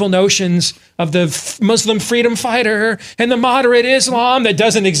fanciful notions of the Muslim freedom fighter and the moderate Islam that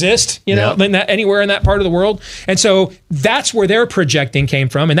doesn't exist, anywhere in that part of the world. And so that's where their projecting came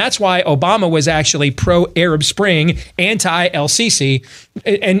from, and that's why Obama was actually pro-Arab Spring, anti-El-Sisi.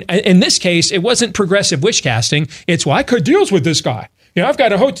 And in this case, it wasn't progressive witch casting. It's, well, I cut deals with this guy. I've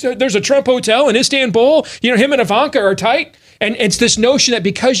got a hotel. There's a Trump hotel in Istanbul. Him and Ivanka are tight. And it's this notion that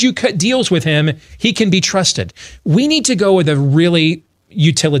because you cut deals with him, he can be trusted. We need to go with a really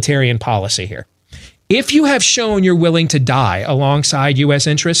utilitarian policy here. If you have shown you're willing to die alongside U.S.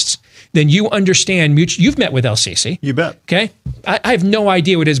 interests, then you understand you've met with El-Sisi. You bet. Okay? I have no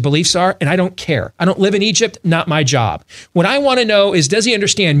idea what his beliefs are, and I don't care. I don't live in Egypt, not my job. What I want to know is, does he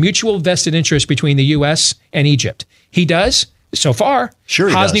understand mutual vested interest between the U.S. and Egypt? He does, so far. Sure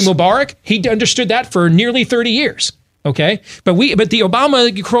he Hosni does. Mubarak, he understood that for nearly 30 years. Okay, but the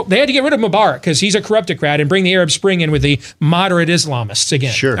Obama, they had to get rid of Mubarak because he's a corruptocrat and bring the Arab Spring in with the moderate Islamists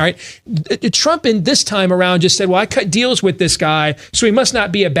again. Sure. All right. Trump in this time around just said, well, I cut deals with this guy, so he must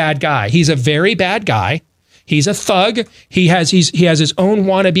not be a bad guy. He's a very bad guy. He's a thug. He has his own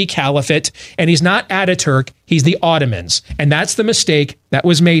wannabe caliphate, and he's not Ataturk. He's the Ottomans. And that's the mistake that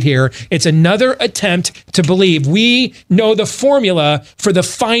was made here. It's another attempt to believe we know the formula for the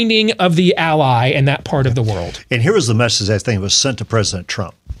finding of the ally in that part of the world. And here was the message I think was sent to President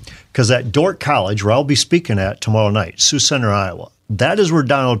Trump. Because at Dordt College, where I'll be speaking at tomorrow night, Sioux Center, Iowa, that is where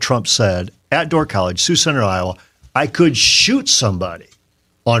Donald Trump said, at Dordt College, Sioux Center, Iowa, I could shoot somebody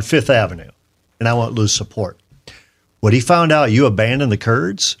on Fifth Avenue, and I won't lose support. When he found out you abandoned the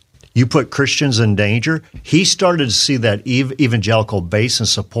Kurds, you put Christians in danger, he started to see that evangelical base and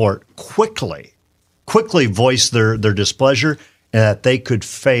support quickly voice their displeasure, and that they could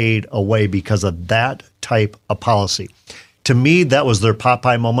fade away because of that type of policy. To me, that was their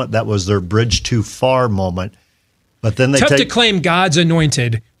Popeye moment. That was their bridge too far moment. But then Tough to claim God's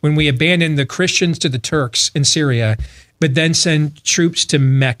anointed when we abandon the Christians to the Turks in Syria, but then send troops to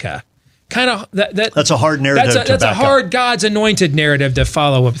Mecca. Kind of that's a hard narrative. That's a hard God's anointed narrative to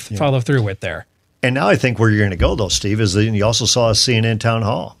follow through with there. And now I think where you're going to go though, Steve, is that you also saw a CNN town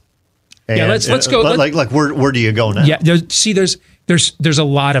hall. And, let's go. Where do you go now? Yeah, there's a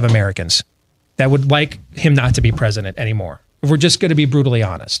lot of Americans that would like him not to be president anymore. If we're just going to be brutally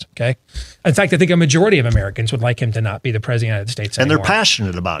honest, okay? In fact, I think a majority of Americans would like him to not be the president of the United States anymore. And they're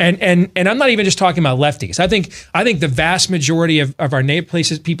passionate about it. And I'm not even just talking about lefties. I think the vast majority of our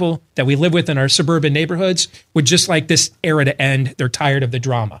people that we live with in our suburban neighborhoods would just like this era to end. They're tired of the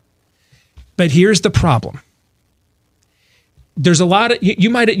drama. But here's the problem. there's a lot of you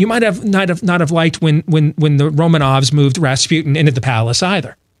might have not have liked when the Romanovs moved Rasputin into the palace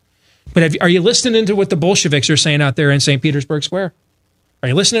either. But are you listening to what the Bolsheviks are saying out there in St. Petersburg Square? Are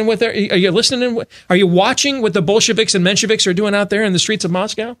you listening Are you watching what the Bolsheviks and Mensheviks are doing out there in the streets of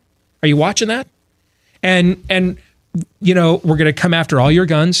Moscow? Are you watching that? And we're going to come after all your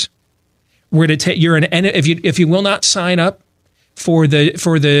guns. We're going to take if you will not sign up for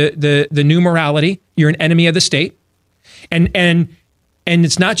the new morality, you're an enemy of the state. And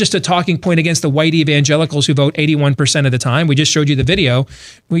it's not just a talking point against the white evangelicals who vote 81% of the time. We just showed you the video.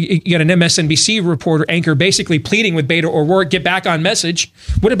 You got an MSNBC reporter anchor basically pleading with Beto O'Rourke, get back on message.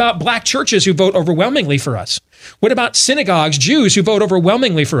 What about black churches who vote overwhelmingly for us? What about synagogues, Jews who vote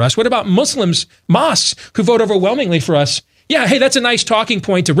overwhelmingly for us? What about Muslims, mosques who vote overwhelmingly for us? Yeah, hey, that's a nice talking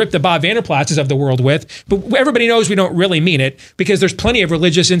point to rip the Bob Vander Plaatses of the world with, but everybody knows we don't really mean it because there's plenty of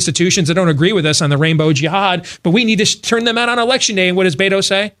religious institutions that don't agree with us on the rainbow jihad, but we need to turn them out on election day. And what does Beto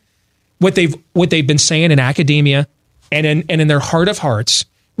say? What they've been saying in academia and in their heart of hearts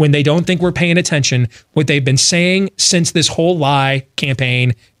when they don't think we're paying attention, what they've been saying since this whole lie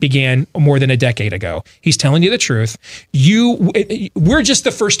campaign began more than a decade ago. He's telling you the truth. We're just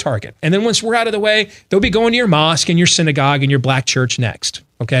the first target. And then once we're out of the way, they'll be going to your mosque and your synagogue and your black church next.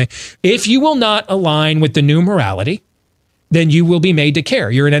 Okay? If you will not align with the new morality, then you will be made to care.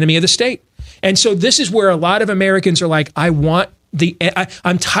 You're an enemy of the state. And so this is where a lot of Americans are like, I'm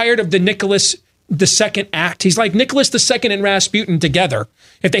tired of the Nicholas the second act. He's like Nicholas II and Rasputin together.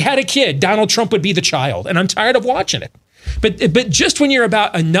 If they had a kid, Donald Trump would be the child. And I'm tired of watching it. But just when you're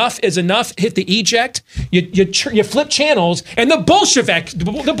about enough is enough, hit the eject, you flip channels and the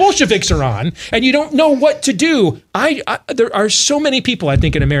Bolsheviks are on and you don't know what to do. There are so many people, I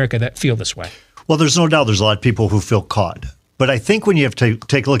think, in America that feel this way. Well, there's no doubt there's a lot of people who feel caught. But I think when you have to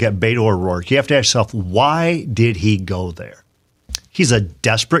take a look at Beto O'Rourke, you have to ask yourself, why did he go there? He's a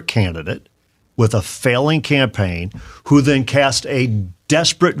desperate candidate with a failing campaign who then cast a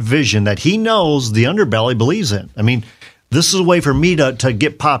desperate vision that he knows the underbelly believes in. I mean, this is a way for me to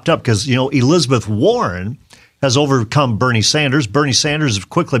get popped up because, Elizabeth Warren has overcome Bernie Sanders. Bernie Sanders has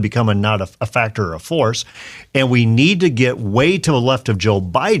quickly become not a factor or a force. And we need to get way to the left of Joe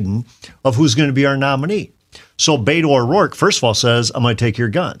Biden of who's going to be our nominee. So Beto O'Rourke, first of all, says, I'm going to take your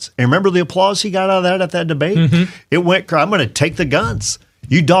guns. And remember the applause he got out of that at that debate? Mm-hmm. It went, I'm going to take the guns.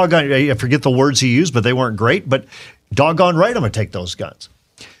 You doggone, I forget the words he used, but they weren't great. But doggone right, I'm going to take those guns.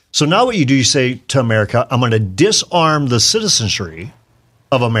 So now what you do, you say to America, I'm going to disarm the citizenry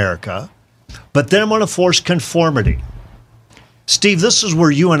of America, but then I'm going to force conformity. Steve, this is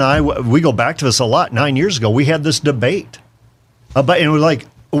where you and I, we go back to this a lot. 9 years ago, we had this debate about, and we're like,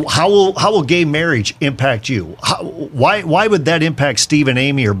 how will gay marriage impact you? Why would that impact Steve and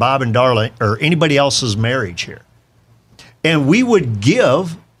Amy or Bob and Darla or anybody else's marriage here? And we would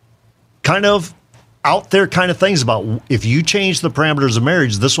give kind of out there kind of things about if you change the parameters of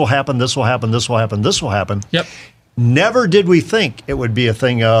marriage, this will happen, this will happen, this will happen, this will happen. Yep. Never did we think it would be a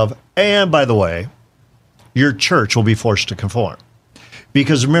thing of, and by the way, your church will be forced to conform.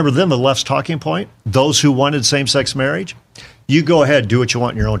 Because remember then the left's talking point, those who wanted same-sex marriage, you go ahead, do what you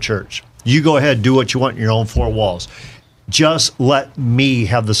want in your own church. You go ahead, do what you want in your own four walls. Just let me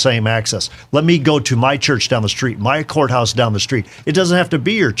have the same access. Let me go to my church down the street, my courthouse down the street. It doesn't have to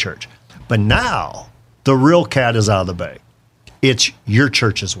be your church. But now the real cat is out of the bag. It's your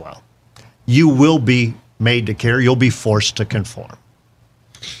church as well. You will be made to care. You'll be forced to conform.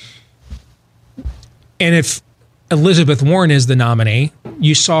 And if Elizabeth Warren is the nominee,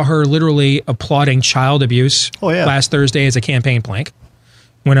 you saw her literally applauding child abuse last Thursday as a campaign plank.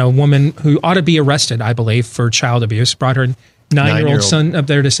 When a woman who ought to be arrested, I believe, for child abuse, brought her 9-year-old son up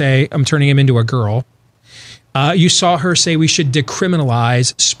there to say, I'm turning him into a girl. You saw her say we should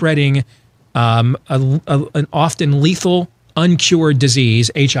decriminalize spreading an often lethal, uncured disease,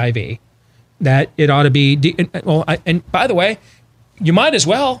 HIV. That it ought to be, and by the way, you might as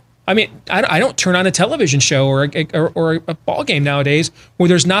well. I mean, I don't turn on a television show or a ball game nowadays where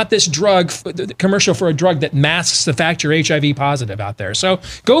there's not this commercial for a drug that masks the fact you're HIV positive out there. So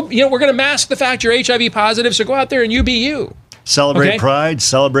go, we're going to mask the fact you're HIV positive. So go out there and you be you. Celebrate Pride,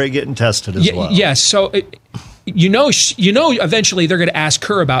 celebrate getting tested as well. Yes. So, eventually they're going to ask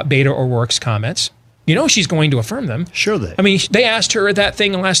her about Beto O'Rourke's comments. She's going to affirm them. Sure they. I mean, they asked her at that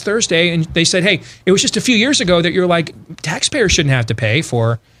thing last Thursday and they said, hey, it was just a few years ago that you're like, taxpayers shouldn't have to pay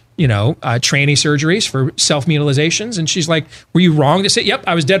for tranny surgeries for self-mutilations. And she's like, were you wrong to say? Yep,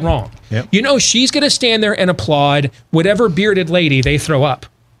 I was dead wrong. Yep. She's going to stand there and applaud whatever bearded lady they throw up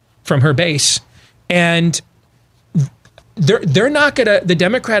from her base. And they're not going to, the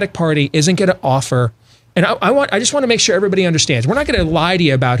Democratic Party isn't going to offer And I just want to make sure everybody understands. We're not going to lie to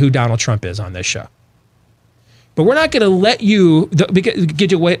you about who Donald Trump is on this show. But we're not going to let you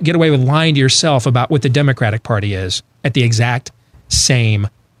get away with lying to yourself about what the Democratic Party is at the exact same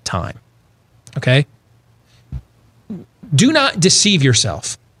time. Okay? Do not deceive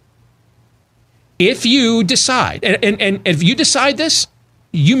yourself. If you decide, and if you decide this,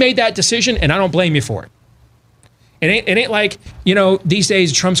 you made that decision, and I don't blame you for it. It ain't like, these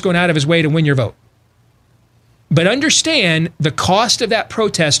days Trump's going out of his way to win your vote. But understand the cost of that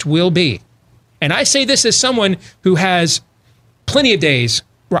protest will be. And I say this as someone who has plenty of days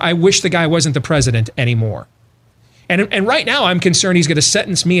where I wish the guy wasn't the president anymore. And right now I'm concerned he's going to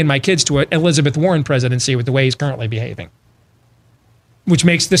sentence me and my kids to an Elizabeth Warren presidency with the way he's currently behaving, which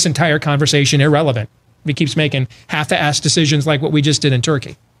makes this entire conversation irrelevant. He keeps making half-assed decisions like what we just did in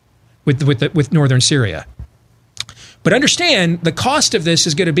Turkey with northern Syria. But understand the cost of this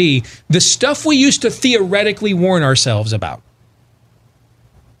is going to be the stuff we used to theoretically warn ourselves about.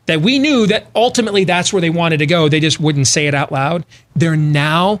 That we knew that ultimately that's where they wanted to go. They just wouldn't say it out loud. They're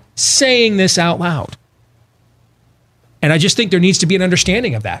now saying this out loud. And I just think there needs to be an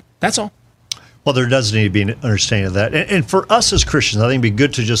understanding of that. That's all. Well, there does need to be an understanding of that. And for us as Christians, I think it'd be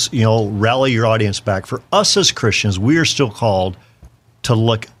good to just, rally your audience back. For us as Christians, we are still called to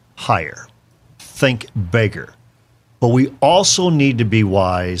look higher, think bigger. But we also need to be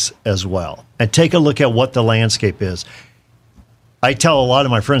wise as well and take a look at what the landscape is. I tell a lot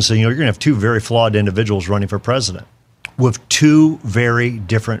of my friends that, you're going to have two very flawed individuals running for president with two very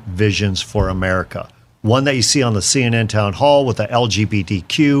different visions for America. One that you see on the CNN town hall with the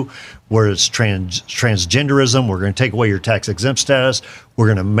LGBTQ, where it's transgenderism. We're going to take away your tax exempt status. We're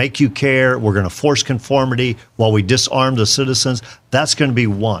going to make you care. We're going to force conformity while we disarm the citizens. That's going to be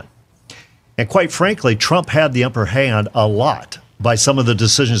one. And quite frankly, Trump had the upper hand a lot by some of the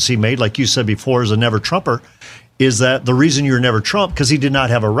decisions he made. Like you said before, as a never Trumper, is that the reason you're never Trump because he did not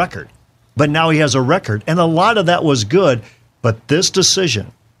have a record. But now he has a record. And a lot of that was good. But this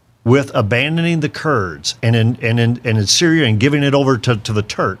decision with abandoning the Kurds and in Syria and giving it over to the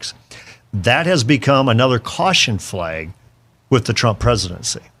Turks, that has become another caution flag with the Trump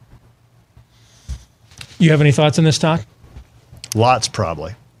presidency. You have any thoughts on this, Todd? Lots,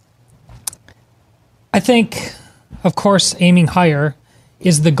 probably. I think, of course, aiming higher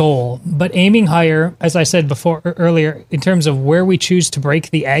is the goal. But aiming higher, as I said earlier, in terms of where we choose to break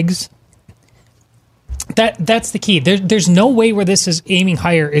the eggs, that's the key. There's no way where this is aiming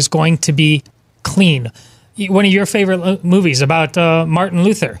higher is going to be clean. One of your favorite movies about Martin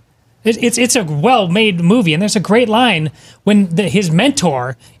Luther. It's a well-made movie, and there's a great line when his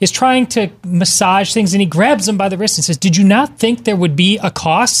mentor is trying to massage things, and he grabs him by the wrist and says, "Did you not think there would be a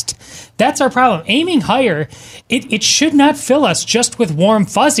cost?" That's our problem. Aiming higher, it should not fill us just with warm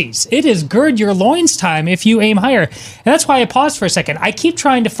fuzzies. It is gird your loins time if you aim higher. And that's why I paused for a second. I keep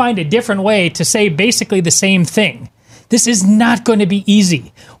trying to find a different way to say basically the same thing. This is not going to be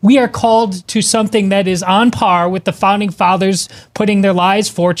easy. We are called to something that is on par with the founding fathers putting their lives,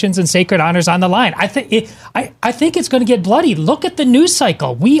 fortunes, and sacred honors on the line. I think it's going to get bloody. Look at the news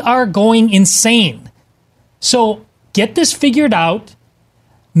cycle. We are going insane. So get this figured out.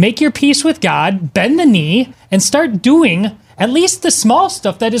 Make your peace with God. Bend the knee and start doing at least the small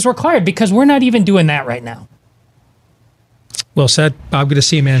stuff that is required, because we're not even doing that right now. Well said. Bob, good to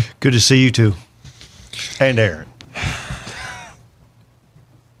see you, man. Good to see you, too. And Aaron.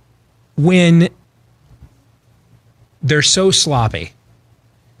 When they're so sloppy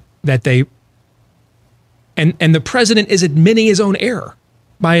that and the president is admitting his own error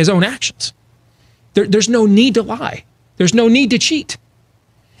by his own actions. There's no need to lie. There's no need to cheat.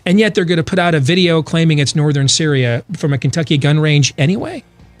 And yet they're going to put out a video claiming it's northern Syria from a Kentucky gun range anyway.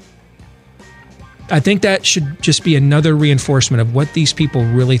 I think that should just be another reinforcement of what these people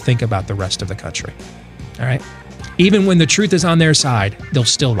really think about the rest of the country. All right? Even when the truth is on their side, they'll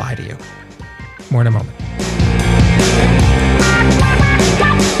still lie to you. More in a moment.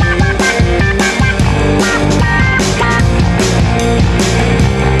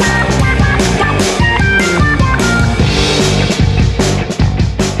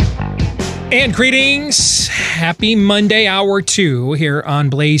 And greetings. Happy Monday, hour 2 here on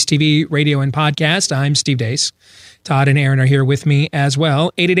Blaze TV, radio, and podcast. I'm Steve Deace. Todd and Aaron are here with me as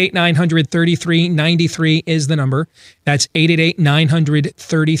well. 888-900-3393 is the number. That's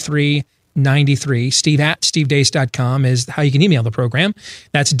 888-900-3393. Steve at stevedeace.com is how you can email the program.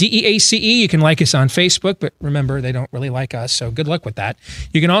 That's DEACE. You can like us on Facebook, but remember, they don't really like us, so good luck with that.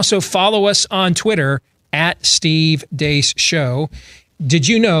 You can also follow us on Twitter at Steve Deace Show. Did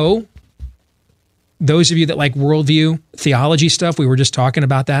you know, those of you that like worldview theology stuff, we were just talking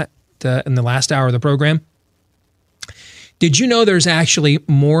about that in the last hour of the program. Did you know there's actually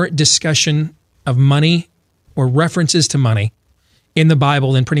more discussion of money or references to money in the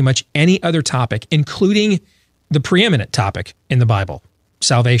Bible than pretty much any other topic, including the preeminent topic in the Bible,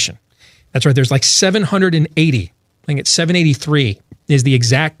 salvation? That's right. There's like 780. I think it's 783 is the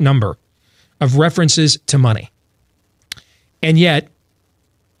exact number of references to money. And yet,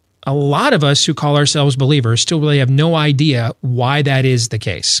 a lot of us who call ourselves believers still really have no idea why that is the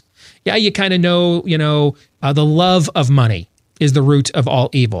case. Yeah, you kind of know, the love of money is the root of all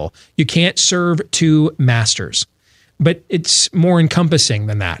evil. You can't serve two masters. But it's more encompassing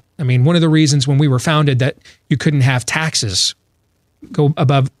than that. I mean, one of the reasons when we were founded that you couldn't have taxes go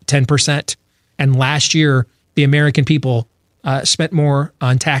above 10%. And last year, the American people spent more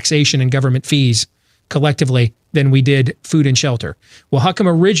on taxation and government fees collectively than we did food and shelter. Well, how come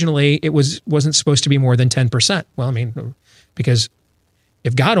originally it wasn't supposed to be more than 10%? Well, I mean, because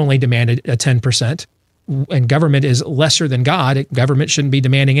if God only demanded a 10% and government is lesser than God, government shouldn't be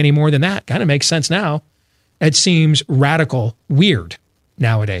demanding any more than that. Kind of makes sense now. It seems radical, weird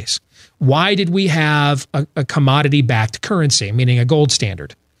nowadays. Why did we have a commodity-backed currency, meaning a gold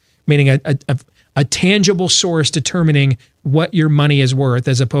standard, meaning a tangible source determining what your money is worth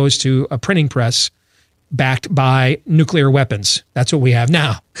as opposed to a printing press backed by nuclear weapons? That's what we have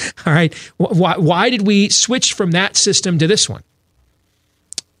now. All right. Why did we switch from that system to this one?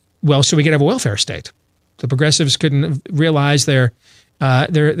 Well, so we could have a welfare state. The progressives couldn't realize their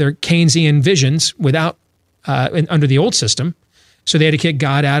Keynesian visions without under the old system, so they had to kick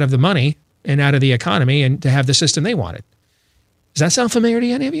God out of the money and out of the economy and to have the system they wanted. Does that sound familiar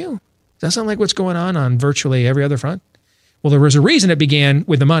to any of you? Does that sound like what's going on virtually every other front? Well, there was a reason it began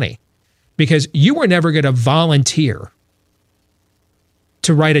with the money, because you were never going to volunteer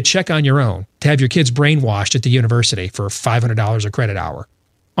to write a check on your own to have your kids brainwashed at the university for $500 a credit hour.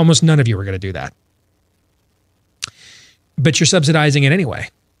 Almost none of you were going to do that. But you're subsidizing it anyway.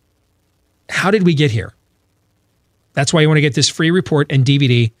 How did we get here? That's why you want to get this free report and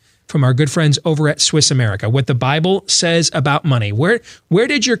DVD from our good friends over at Swiss America. What the Bible says about money. Where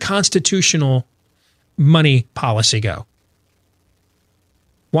did your constitutional money policy go?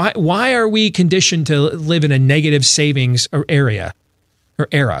 Why are we conditioned to live in a negative savings era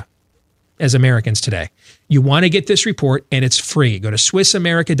as Americans today? You want to get this report, and it's free. Go to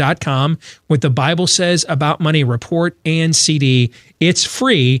SwissAmerica.com. What the Bible says about money report and CD. It's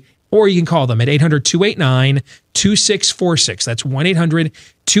free. Or you can call them at 800-289-2646. That's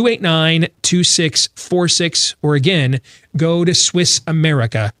 1-800-289-2646. Or again, go to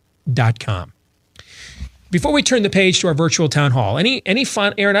SwissAmerica.com. Before we turn the page to our virtual town hall, any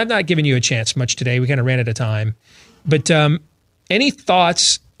fun, Aaron, I've not given you a chance much today. We kind of ran out of time. But any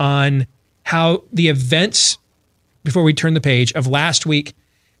thoughts on how the events, before we turn the page, of last week,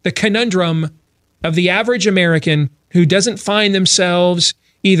 the conundrum of the average American who doesn't find themselves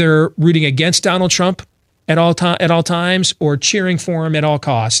either rooting against Donald Trump at all times or cheering for him at all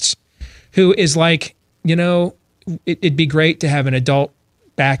costs, who is like, it'd be great to have an adult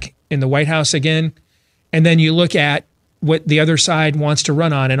back in the White House again. And then you look at what the other side wants to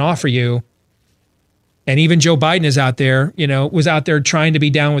run on and offer you. And even Joe Biden is out there, was out there trying to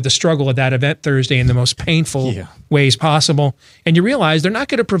be down with the struggle at that event Thursday in the most painful ways possible. And you realize they're not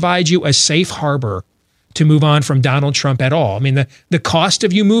going to provide you a safe harbor to move on from Donald Trump at all. I mean, the cost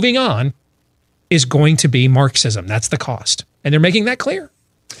of you moving on is going to be Marxism. That's the cost. And they're making that clear.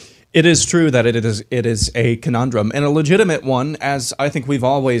 It is true that it is a conundrum, and a legitimate one, as I think we've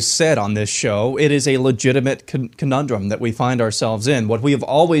always said on this show. It is a legitimate conundrum that we find ourselves in. What we have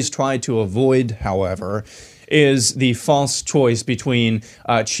always tried to avoid, however, is the false choice between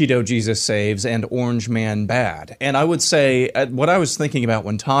Cheeto Jesus Saves and Orange Man Bad. And I would say what I was thinking about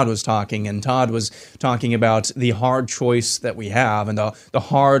when Todd was talking, and Todd was talking about the hard choice that we have and the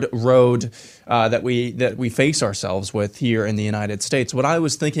hard road that we face ourselves with here in the United States. What I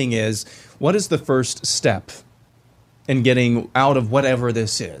was thinking is, what is the first step in getting out of whatever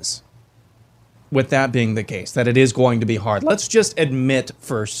this is? With that being the case, that it is going to be hard. Let's just admit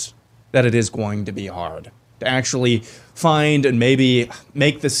first that it is going to be hard to actually find and maybe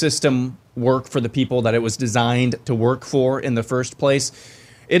make the system work for the people that it was designed to work for in the first place.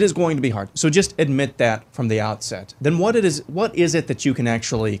 It is going to be hard. So just admit that from the outset. Then what is it that you can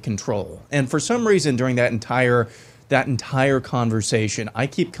actually control? And for some reason during that entire conversation, I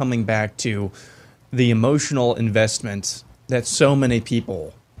keep coming back to the emotional investment that so many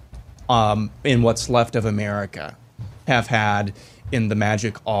people in what's left of America have had in the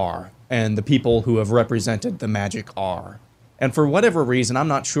magic R, and the people who have represented the magic R. And for whatever reason, I'm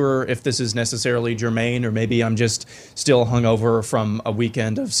not sure if this is necessarily germane, or maybe I'm just still hungover from a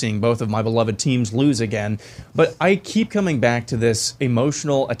weekend of seeing both of my beloved teams lose again. But I keep coming back to this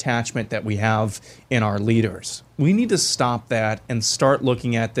emotional attachment that we have in our leaders. We need to stop that and start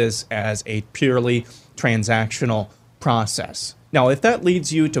looking at this as a purely transactional process. Now, if that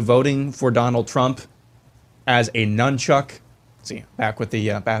leads you to voting for Donald Trump as a nunchuck, see, back with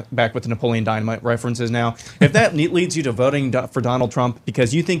the Napoleon Dynamite references now. If that leads you to voting for Donald Trump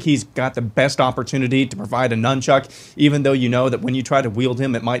because you think he's got the best opportunity to provide a nunchuck, even though you know that when you try to wield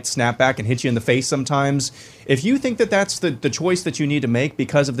him, it might snap back and hit you in the face sometimes. If you think that that's the choice that you need to make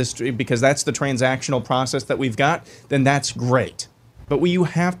because that's the transactional process that we've got, then that's great. But you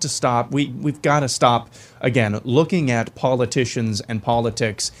have to stop. We've got to stop, again, looking at politicians and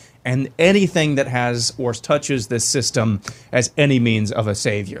politics and anything that has or touches this system as any means of a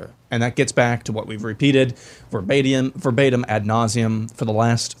savior. And that gets back to what we've repeated verbatim ad nauseum for the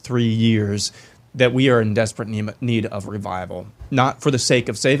last 3 years, that we are in desperate need of revival. Not for the sake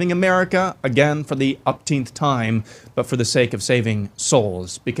of saving America, again, for the upteenth time, but for the sake of saving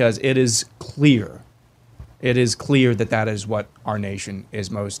souls, because it is clear. It is clear that is what our nation is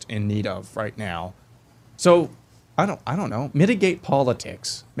most in need of right now. So, I don't know. Mitigate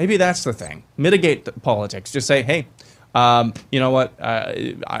politics. Maybe that's the thing. Mitigate the politics. Just say, hey, you know what?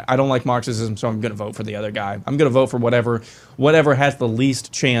 I don't like Marxism, so I'm going to vote for the other guy. I'm going to vote for whatever has the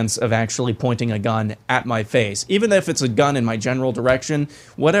least chance of actually pointing a gun at my face. Even if it's a gun in my general direction,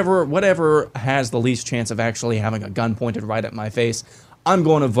 whatever has the least chance of actually having a gun pointed right at my face, I'm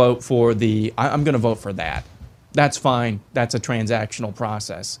going to vote for I'm going to vote for that. That's fine. That's a transactional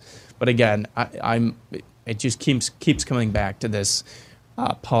process. But again, it just keeps coming back to this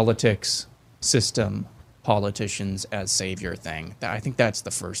politics, system, politicians as savior thing. I think that's the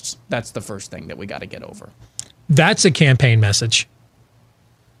first thing that we got to get over. That's a campaign message.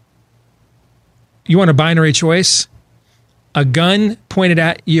 You want a binary choice? A gun pointed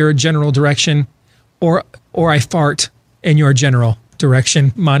at your general direction, or I fart in your general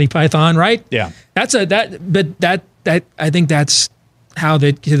direction, Monty Python, right? Yeah. I think that's how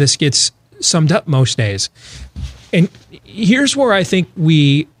this gets summed up most days. And here's where I think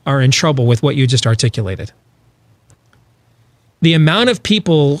we are in trouble with what you just articulated. The amount of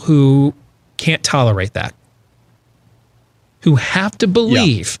people who can't tolerate that, who have to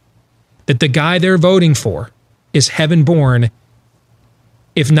believe that the guy they're voting for is heaven born,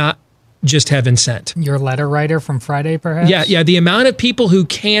 if not just heaven sent. Your letter writer from Friday, perhaps? Yeah. The amount of people who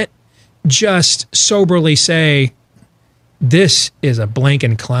can't just soberly say, this is a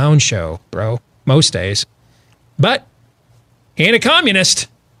blanking clown show, bro, most days. But he ain't a communist.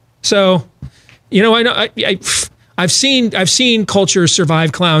 So, you know, I know I've seen cultures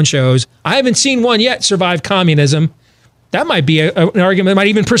survive clown shows. I haven't seen one yet survive communism. That might be an argument that might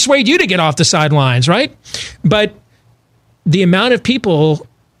even persuade you to get off the sidelines, right? But the amount of people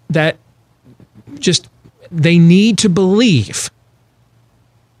that just, they need to believe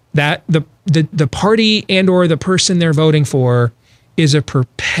that the party and or the person they're voting for is a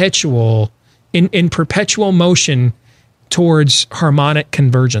perpetual, in perpetual motion towards harmonic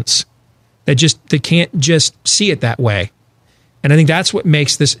convergence. They can't just see it that way. And I think that's what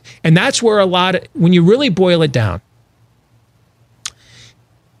makes this, and that's where when you really boil it down,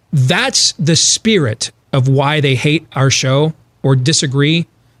 that's the spirit of why they hate our show or disagree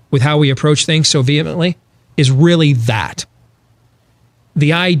with how we approach things so vehemently, is really that.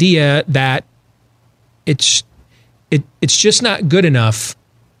 The idea that it's just not good enough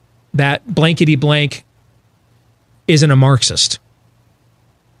that blankety blank isn't a Marxist.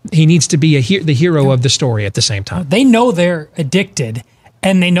 He needs to be the hero of the story at the same time. They know they're addicted,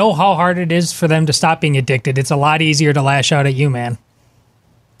 and they know how hard it is for them to stop being addicted. It's a lot easier to lash out at you, man.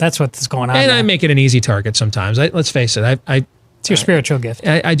 That's what's going on. And there. I make it an easy target sometimes. Let's face it. It's your spiritual gift.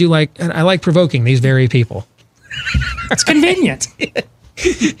 I like provoking these very people. It's convenient.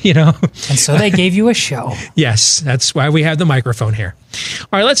 You know. And so they gave you a show. Yes, that's why we have the microphone here.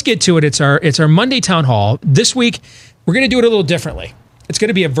 All right, let's get to it. It's our Monday town hall. This week, we're going to do it a little differently. It's going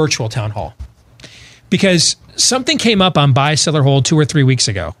to be a virtual town hall. Because something came up on Buy, Sell, or Hold 2 or 3 weeks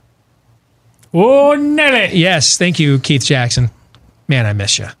ago. Oh, Nelly. Yes, thank you, Keith Jackson. Man, I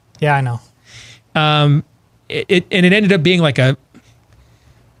miss you. Yeah, I know. It ended up being like a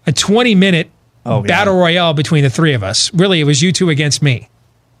 20-minute battle royale between the three of us. Really, it was you two against me.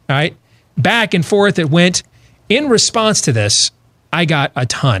 All right? Back and forth it went. In response to this, I got a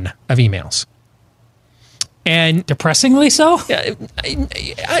ton of emails. And depressingly so?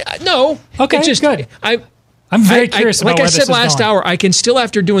 No. Okay, it's just good. I'm very curious about like where I said this is last going. hour, I can still,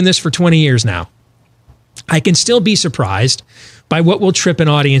 after doing this for 20 years now, I can still be surprised by what will trip an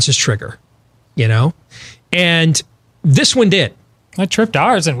audience's trigger, you know? And this one did. It tripped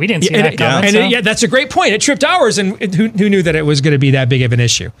ours, and we didn't see that coming. Yeah, that's a great point. It tripped ours, and who knew that it was going to be that big of an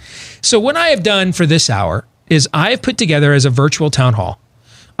issue? So what I have done for this hour is I have put together as a virtual town hall.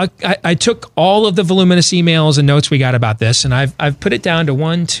 I took all of the voluminous emails and notes we got about this, and I've put it down to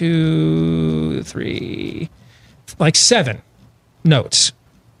 1, 2, 3, like 7 notes,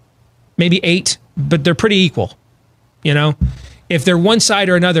 maybe 8, but they're pretty equal. You know, if they're one side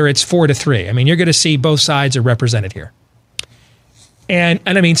or another, it's 4 to 3. I mean, you're going to see both sides are represented here. And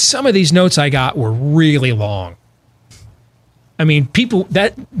I mean, some of these notes I got were really long. I mean, people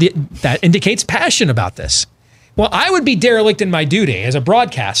that indicates passion about this. Well, I would be derelict in my duty as a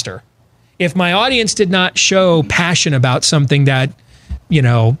broadcaster if my audience did not show passion about something that, you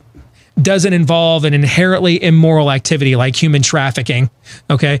know, doesn't involve an inherently immoral activity like human trafficking.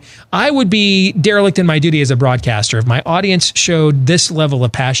 Okay. I would be derelict in my duty as a broadcaster if my audience showed this level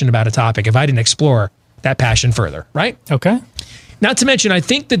of passion about a topic, if I didn't explore that passion further, right? Okay. Not to mention, I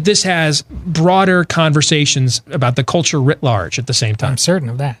think that this has broader conversations about the culture writ large at the same time. I'm certain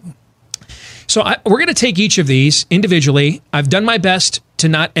of that. So we're going to take each of these individually. I've done my best to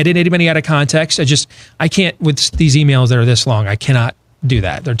not edit anybody out of context. I can't, with these emails that are this long, I cannot do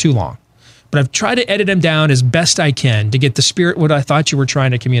that. They're too long. But I've tried to edit them down as best I can to get the spirit, what I thought you were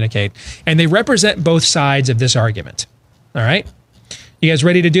trying to communicate. And they represent both sides of this argument. All right? You guys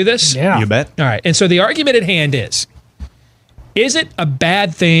ready to do this? Yeah. You bet. All right. And so the argument at hand is it a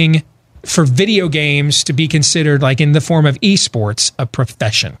bad thing for video games to be considered, like in the form of esports, a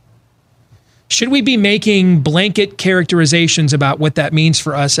profession? Should we be making blanket characterizations about what that means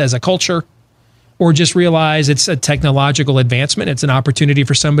for us as a culture? Or just realize it's a technological advancement, it's an opportunity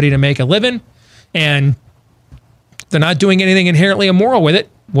for somebody to make a living, and they're not doing anything inherently immoral with it?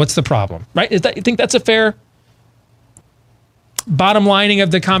 What's the problem, right? You think that's a fair bottom lining of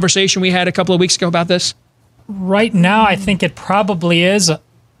the conversation we had a couple of weeks ago about this? Right now, I think it probably is.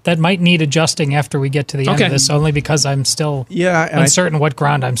 That might need adjusting after we get to the end of this, only because I'm still uncertain what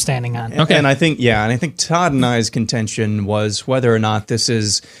ground I'm standing on. Okay. And I think Todd and I's contention was whether or not this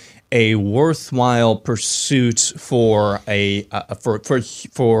is a worthwhile pursuit for the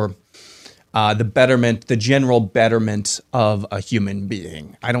betterment, the general betterment of a human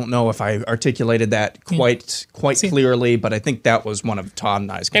being. I don't know if I articulated that quite clearly, but I think that was one of Todd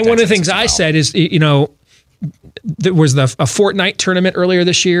and I's contentions. And one of the things I said is, you know, there was a Fortnite tournament earlier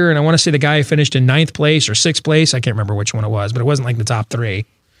this year, and I want to say the guy who finished in 9th place or 6th place, I can't remember which one it was, but it wasn't like the top 3.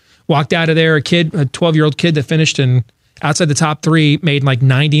 Walked out of there, a 12-year-old kid that finished outside the top 3 made like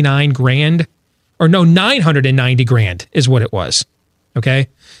 99 grand, or no, 990 grand is what it was. Okay.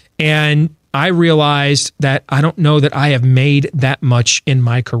 And I realized that I don't know that I have made that much in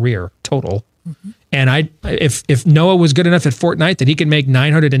my career total. Mm-hmm. And if Noah was good enough at Fortnite that he could make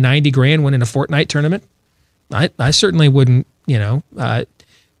 990 grand winning a Fortnite tournament, I certainly wouldn't, you know,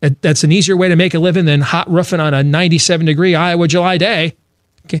 that's an easier way to make a living than hot roofing on a 97-degree Iowa July day.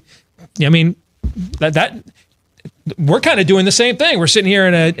 Okay. I mean, that we're kind of doing the same thing. We're sitting here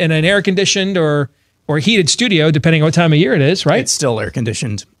in an air-conditioned or heated studio, depending on what time of year it is, right? It's still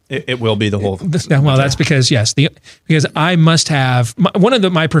air-conditioned. It will be the whole thing. Well, that's because, because I must have, one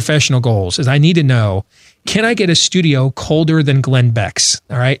of my professional goals is I need to know, can I get a studio colder than Glenn Beck's?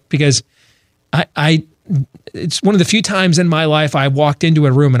 All right? Because it's one of the few times in my life I walked into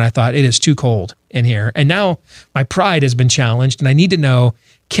a room and I thought, it is too cold in here. And now my pride has been challenged, and I need to know,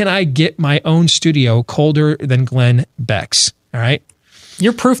 can I get my own studio colder than Glenn Beck's? All right?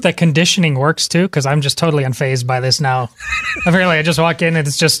 You're proof that conditioning works too, because I'm just totally unfazed by this now. Apparently, I just walk in and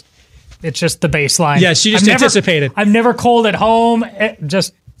it's just the baseline. Yes, you just anticipated. I'm never cold at home.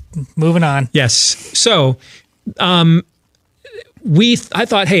 Just moving on. Yes. So, I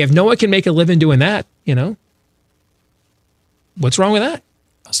thought, hey, if Noah can make a living doing that, you know, what's wrong with that?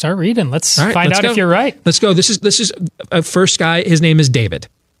 I'll start reading. Let's find out if you're right. Let's go. This is a first guy. His name is David.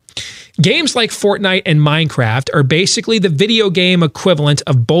 Games like Fortnite and Minecraft are basically the video game equivalent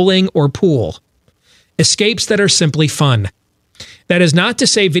of bowling or pool. Escapes that are simply fun. That is not to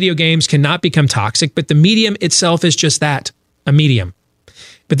say video games cannot become toxic, but the medium itself is just that, a medium.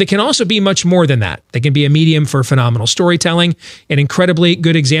 But they can also be much more than that. They can be a medium for phenomenal storytelling. An incredibly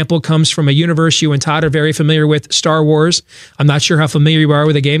good example comes from a universe you and Todd are very familiar with, Star Wars. I'm not sure how familiar you are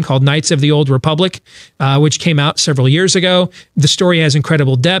with a game called Knights of the Old Republic, which came out several years ago. The story has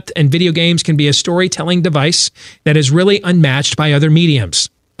incredible depth, and video games can be a storytelling device that is really unmatched by other mediums.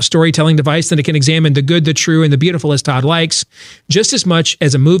 A storytelling device that it can examine the good, the true, and the beautiful, as Todd likes, just as much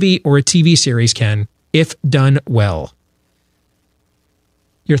as a movie or a TV series can, if done well.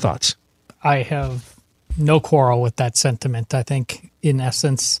 Your thoughts? I have No quarrel with that sentiment. I think, in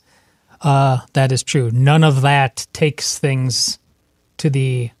essence, that is true. None of that takes things to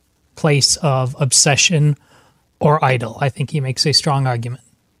the place of obsession or idol. I think he makes a strong argument.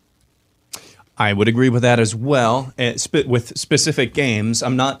 I would agree with that as well. With specific games,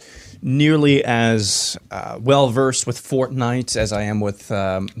 I'm not nearly as well versed with Fortnite as I am with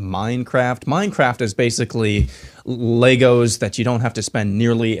Minecraft. Minecraft is basically Legos that you don't have to spend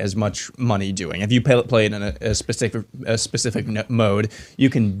nearly as much money doing. If you play it in a specific mode, you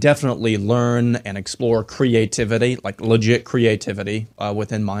can definitely learn and explore creativity, like legit creativity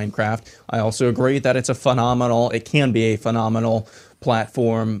within Minecraft. I also agree that it can be a phenomenal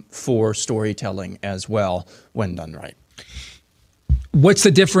platform for storytelling as well when done right. What's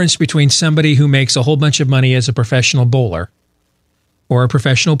the difference between somebody who makes a whole bunch of money as a professional bowler or a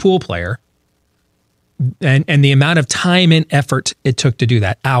professional pool player and the amount of time and effort it took to do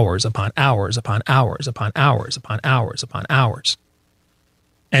that, hours upon hours upon hours upon hours upon hours upon hours,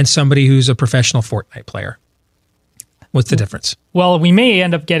 and somebody who's a professional Fortnite player? What's the difference? Well, we may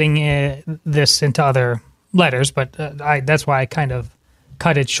end up getting this into other letters, but that's why I kind of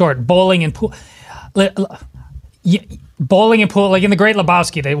cut it short. Bowling and pool. Bowling and pool, like in the Great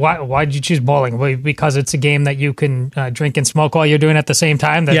Lebowski, why did you choose bowling? Well, because it's a game that you can drink and smoke while you're doing it at the same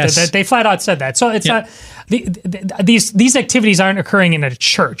time. They flat out said that. So it's not these activities aren't occurring in a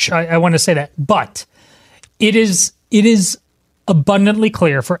church. I want to say that, but it is abundantly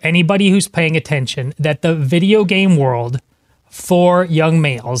clear for anybody who's paying attention that the video game world for young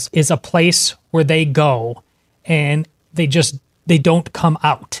males is a place where they go and they don't come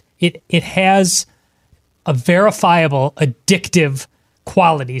out. It has a verifiable addictive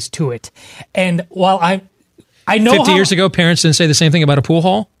qualities to it. And while I know 50 years ago, parents didn't say the same thing about a pool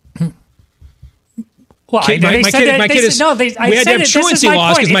hall. Well, we had to have truancy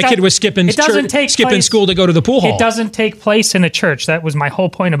laws because my kid was skipping school to go to the pool hall. It doesn't take place in a church. That was my whole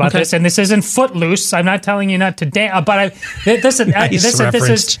point about this. And this isn't Footloose. I'm not telling you not to dance. But this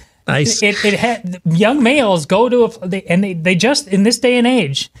is nice. Young males go to they just in this day and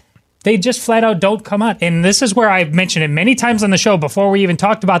age. They just flat out don't come out. And this is where I've mentioned it many times on the show before we even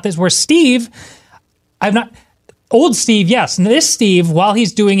talked about this, where Steve, old Steve, yes. And this Steve, while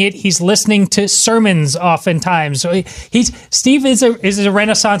he's doing it, he's listening to sermons oftentimes. So Steve is a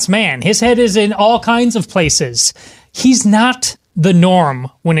Renaissance man. His head is in all kinds of places. He's not the norm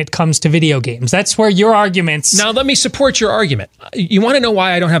when it comes to video games. That's where your arguments... Now, let me support your argument. You want to know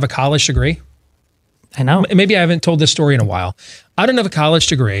why I don't have a college degree? I know. Maybe I haven't told this story in a while. I don't have a college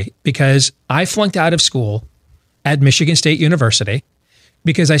degree because I flunked out of school at Michigan State University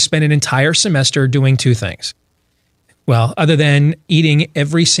because I spent an entire semester doing two things. Well, other than eating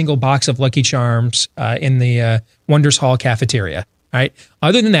every single box of Lucky Charms in the Wonders Hall cafeteria, right?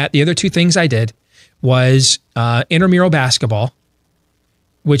 Other than that, the other two things I did was intramural basketball,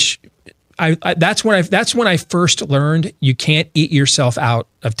 which that's when I first learned you can't eat yourself out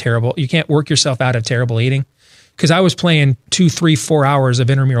of you can't work yourself out of terrible eating. Because I was playing 2, 3, 4 hours of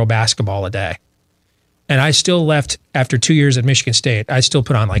intramural basketball a day. And I still left after 2 years at Michigan State. I still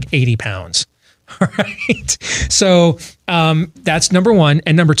put on like 80 pounds. All right. So that's number one.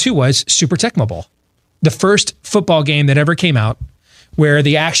 And number two was Super Tecmo Bowl, the first football game that ever came out where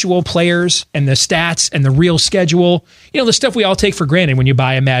the actual players and the stats and the real schedule, the stuff we all take for granted when you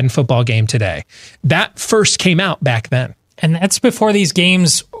buy a Madden football game today, that first came out back then. And that's before these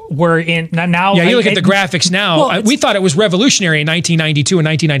games were in now. Yeah, you look at the graphics now. Well, we thought it was revolutionary in 1992 and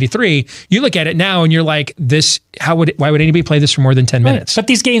 1993. You look at it now and you're like, why would anybody play this for more than 10 minutes? But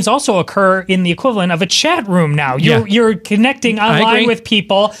these games also occur in the equivalent of a chat room now. You're connecting online with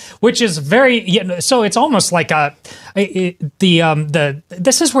people, which is very, so it's almost like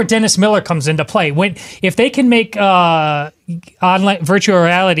this is where Dennis Miller comes into play. If they can make online virtual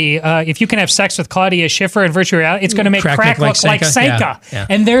reality, if you can have sex with Claudia Schiffer in virtual reality, it's going to make crack look like Sanka. Yeah.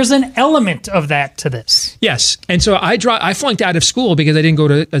 And there's an element of that to this. Yes. And so I flunked out of school because I didn't go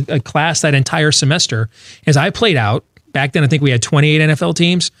to a class that entire semester. As I played out, back then I think we had 28 NFL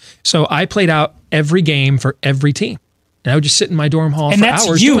teams. So I played out every game for every team. And I would just sit in my dorm hall for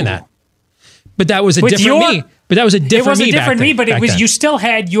hours doing that. But that was a different me. But that was a different me. It was a different me, but it was then. You still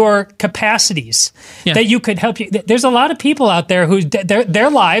had your capacities that you could help you. There's a lot of people out there who their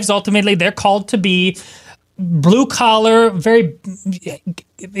lives ultimately they're called to be blue collar, very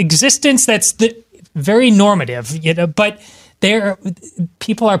existence that's very normative, but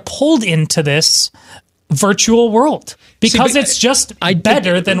people are pulled into this virtual world because it's just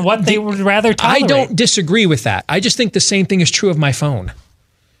better than what they would rather tolerate. I don't disagree with that. I just think the same thing is true of my phone.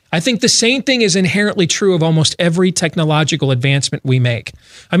 I think the same thing is inherently true of almost every technological advancement we make.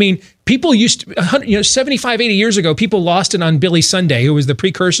 I mean, people used to, 75, 80 years ago, people lost it on Billy Sunday, who was the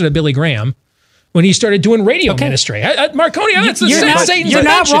precursor to Billy Graham, when he started doing radio ministry. Marconi, that's the Satan's You're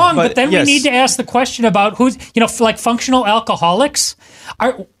not invention. wrong, but then we need to ask the question about who's, like functional alcoholics.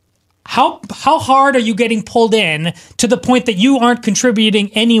 How hard are you getting pulled in to the point that you aren't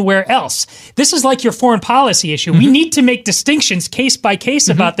contributing anywhere else? This is like your foreign policy issue. We need to make distinctions case by case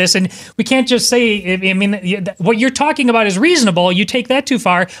about this, and we can't just say, I mean, what you're talking about is reasonable. You take that too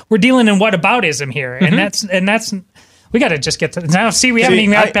far. We're dealing in whataboutism here, and that's we got to just get to now. See, we haven't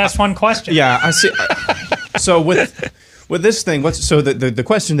even got past one question. Yeah, I see. So with this thing, the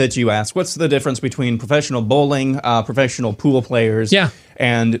question that you asked, what's the difference between professional bowling, professional pool players,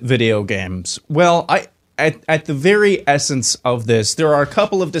 and video games? Well, at the very essence of this, there are a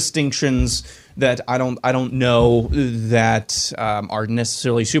couple of distinctions that I don't know that are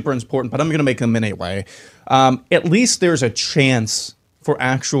necessarily super important, but I'm going to make them anyway. At least there's a chance for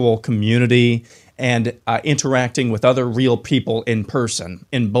actual community and interacting with other real people in person,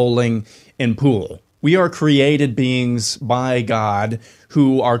 in bowling, in pool. We are created beings by God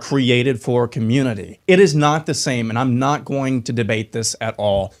who are created for community. It is not the same, and I'm not going to debate this at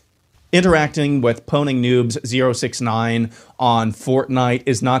all. Interacting with Poning Noobs 069 on Fortnite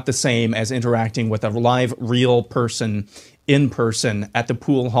is not the same as interacting with a live, real person in person at the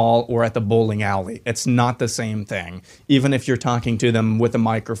pool hall or at the bowling alley. It's not the same thing. Even if you're talking to them with a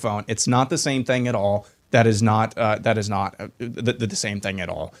microphone, it's not the same thing at all. That is not the same thing at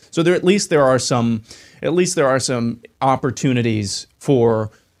all. So there there are some opportunities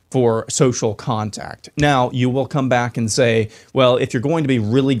for social contact. Now, you will come back and say, well, if you're going to be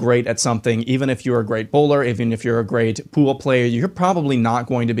really great at something, even if you're a great bowler, even if you're a great pool player, you're probably not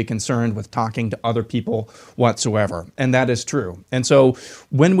going to be concerned with talking to other people whatsoever. And that is true. And so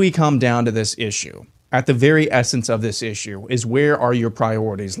when we come down to this issue, at the very essence of this issue is, where are your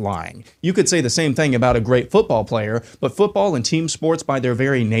priorities lying? You could say the same thing about a great football player, but football and team sports by their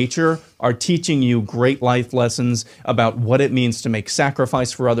very nature are teaching you great life lessons about what it means to make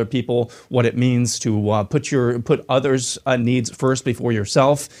sacrifice for other people, what it means to put others' needs first before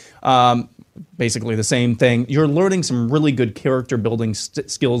yourself. Basically the same thing. You're learning some really good character building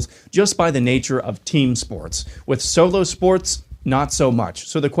skills just by the nature of team sports. With solo sports, not so much.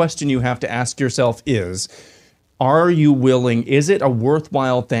 So the question you have to ask yourself is, are you willing, is it a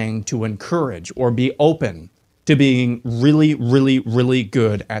worthwhile thing to encourage or be open to being really, really, really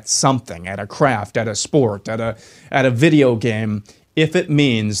good at something, at a craft, at a sport, at a video game, if it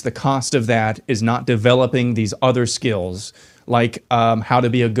means the cost of that is not developing these other skills, like how to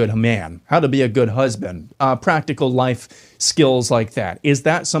be a good man, how to be a good husband, practical life skills like that? Is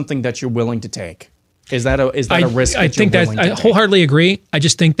that something that you're willing to take? Is that a risk? I think that I wholeheartly agree. I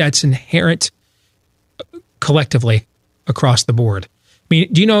just think that's inherent collectively across the board. I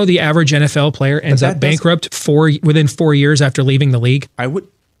mean, do you know the average NFL player ends up bankrupt within 4 years after leaving the league?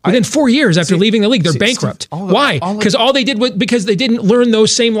 Within 4 years after leaving the league, they're bankrupt. Why? Because all they did was because they didn't learn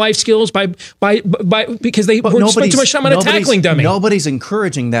those same life skills because they spent too much time on a tackling dummy. Nobody's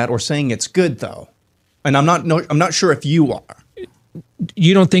encouraging that or saying it's good, though, and I'm not sure if you are.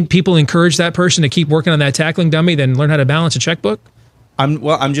 You don't think people encourage that person to keep working on that tackling dummy than learn how to balance a checkbook?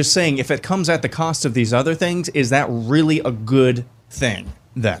 I'm just saying, if it comes at the cost of these other things, is that really a good thing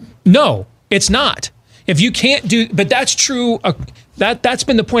then? No, it's not. If you can't but that's true. That's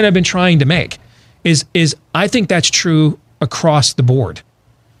been the point I've been trying to make. Is I think that's true across the board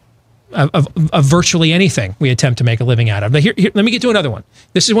of virtually anything we attempt to make a living out of. But here, let me get to another one.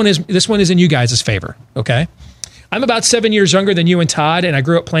 This one is in you guys' favor. Okay. I'm about 7 years younger than you and Todd, and I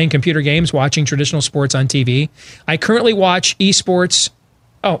grew up playing computer games, watching traditional sports on TV. I currently watch esports.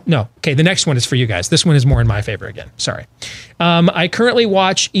 Oh, no. Okay, the next one is for you guys. This one is more in my favor again. Sorry. I currently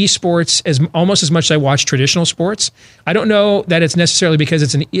watch esports almost as much as I watch traditional sports. I don't know that it's necessarily because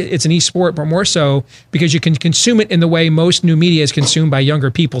it's an esport, but more so because you can consume it in the way most new media is consumed by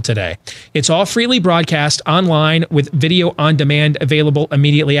younger people today. It's all freely broadcast online with video on demand available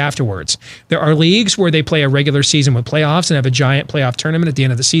immediately afterwards. There are leagues where they play a regular season with playoffs and have a giant playoff tournament at the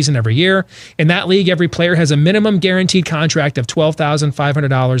end of the season every year. In that league, every player has a minimum guaranteed contract of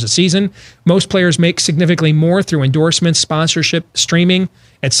 $12,500 a season. Most players make significantly more through endorsements, sponsorship, streaming,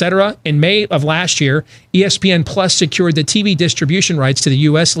 etc. In May of last year, ESPN Plus secured the TV distribution rights to the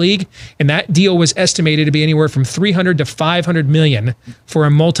U.S. League, and that deal was estimated to be anywhere from $300 to $500 million for a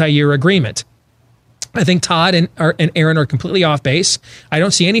multi-year agreement. I think Todd and Aaron are completely off base. I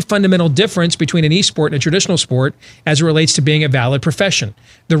don't see any fundamental difference between an esport and a traditional sport as it relates to being a valid profession.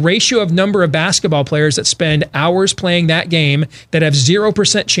 The ratio of number of basketball players that spend hours playing that game that have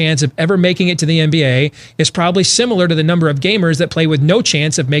 0% chance of ever making it to the NBA is probably similar to the number of gamers that play with no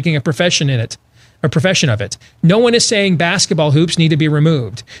chance of making a profession in it. A profession of it. No one is saying basketball hoops need to be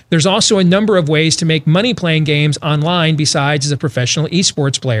removed. There's also a number of ways to make money playing games online besides as a professional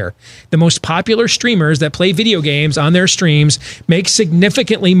esports player. The most popular streamers that play video games on their streams make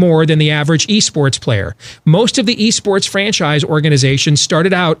significantly more than the average esports player. Most of the esports franchise organizations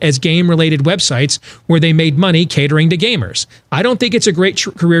started out as game-related websites where they made money catering to gamers. I don't think it's a great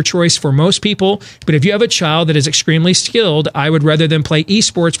career choice for most people, but if you have a child that is extremely skilled, I would rather them play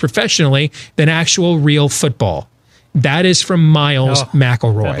esports professionally than actual real football. That is from Miles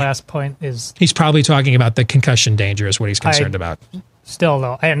McElroy. That last point is... He's probably talking about the concussion danger is what he's concerned about. Still,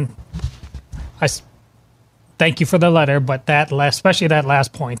 though, and thank you for the letter, but especially that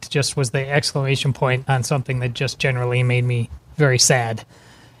last point just was the exclamation point on something that just generally made me very sad.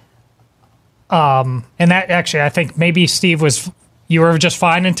 And that actually, I think maybe Steve you were just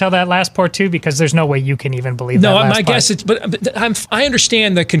fine until that last part too, because there's no way you can even believe that. No, my guess is, but I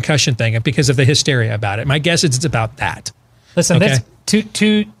understand the concussion thing because of the hysteria about it. My guess is it's about that. Listen, okay?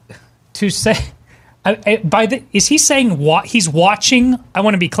 to say, is he saying what he's watching? I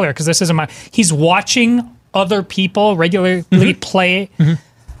want to be clear because this isn't he's watching other people regularly play.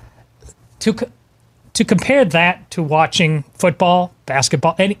 Mm-hmm. To compare that to watching football,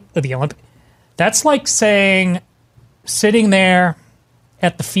 basketball, any of the Olympics, that's like saying sitting there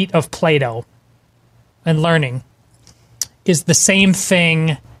at the feet of Plato and learning is the same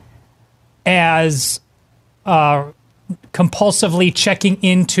thing as compulsively checking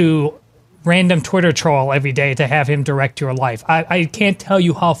into random Twitter troll every day to have him direct your life. I can't tell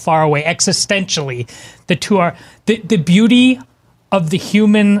you how far away existentially the two are. The beauty of the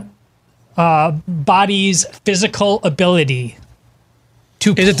human body's physical ability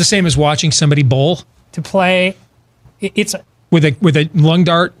to... Is it the same as watching somebody bowl? To play... It's with a lung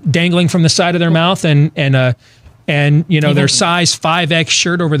dart dangling from the side of their mouth and their size 5X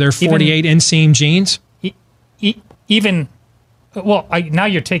shirt over their 48 inseam jeans. Now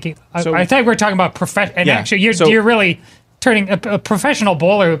you're taking. I think we're talking about professional. And actually, you're really turning a professional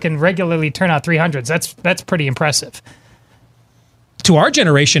bowler who can regularly turn out 300s. That's pretty impressive. To our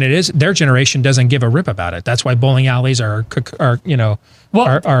generation, it is. Their generation doesn't give a rip about it. That's why bowling alleys are coffins.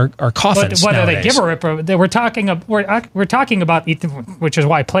 Whether nowadays. they give a rip, we're talking about, which is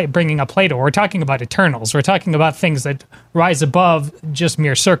why bringing up Plato. We're talking about eternals. We're talking about things that rise above just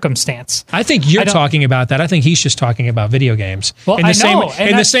mere circumstance. I think you're talking about that. I think he's just talking about video games. Well, in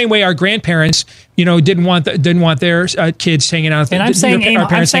the same way, our grandparents, didn't want their kids hanging out. And I'm saying our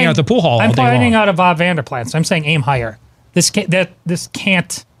parents hanging out at the pool hall. I'm all day pointing long. out of Bob Vander Plaats. I'm saying aim higher. This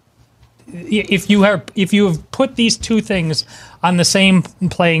can't. If you have put these two things on the same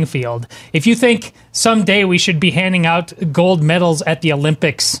playing field, if you think someday we should be handing out gold medals at the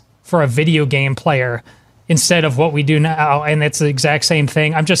Olympics for a video game player instead of what we do now, and it's the exact same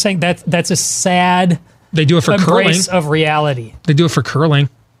thing, I'm just saying that's a sad. They do it for embrace curling. Of reality. They do it for curling,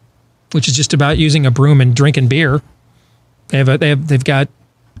 which is just about using a broom and drinking beer. They've got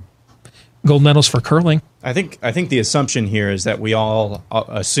gold medals for curling. I think the assumption here is that we all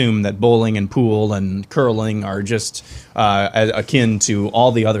assume that bowling and pool and curling are just akin to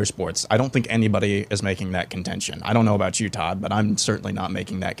all the other sports. I don't think anybody is making that contention. I don't know about you, Todd, but I'm certainly not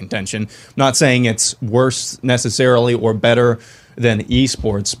making that contention. I'm not saying it's worse necessarily or better than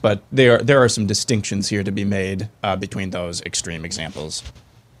esports, but there are some distinctions here to be made between those extreme examples.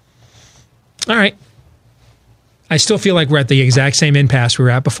 All right. I still feel like we're at the exact same impasse we were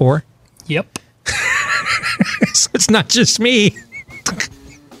at before. Yep. So it's not just me.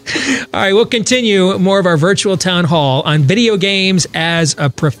 All right, we'll continue more of our virtual town hall on video games as a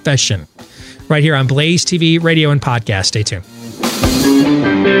profession right here on Blaze TV, radio, and podcast. Stay tuned.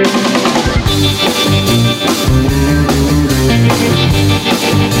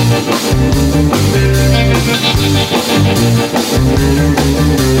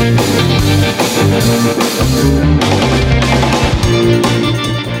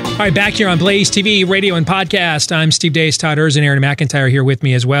 All right, back here on Blaze TV, radio, and podcast. I'm Steve Deace, Todd and Aaron McIntyre here with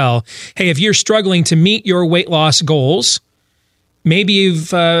me as well. Hey, if you're struggling to meet your weight loss goals, maybe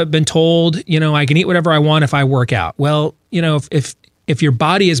you've been told, I can eat whatever I want if I work out. Well, if your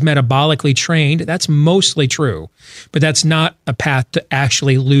body is metabolically trained, that's mostly true, but that's not a path to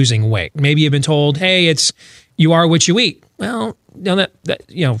actually losing weight. Maybe you've been told, hey, you are what you eat. Well,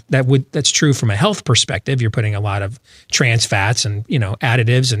 that's true from a health perspective. You're putting a lot of trans fats and,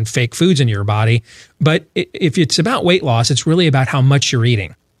 additives and fake foods in your body. But if it's about weight loss, it's really about how much you're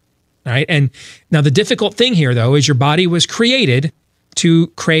eating. All right. And now the difficult thing here, though, is your body was created to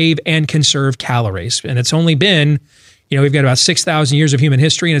crave and conserve calories. And it's only been, we've got about 6,000 years of human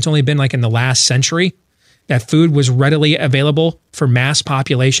history, and it's only been like in the last century that food was readily available for mass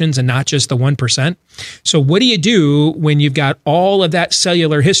populations and not just the 1%. So what do you do when you've got all of that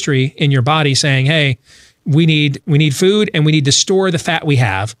cellular history in your body saying, hey, we need food and we need to store the fat we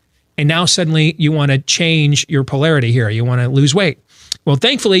have. And now suddenly you want to change your polarity here. You want to lose weight. Well,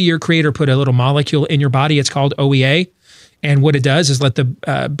 thankfully, your creator put a little molecule in your body. It's called OEA. And what it does is let the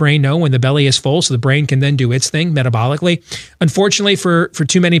brain know when the belly is full, so the brain can then do its thing metabolically. Unfortunately, for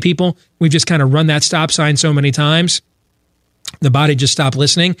too many people, we've just kind of run that stop sign so many times, the body just stopped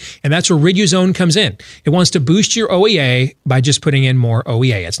listening. And that's where Riduzone comes in. It wants to boost your OEA by just putting in more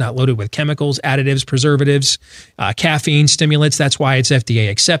OEA. It's not loaded with chemicals, additives, preservatives, caffeine, stimulants. That's why it's FDA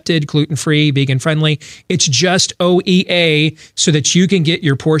accepted, gluten-free, vegan-friendly. It's just OEA so that you can get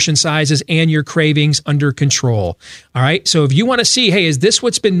your portion sizes and your cravings under control. All right. So if you want to see, hey, is this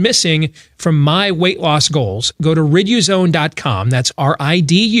what's been missing from my weight loss goals? Go to riduzone.com. That's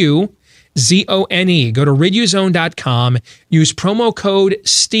RIDUZONE. Go to riduzone.com, use promo code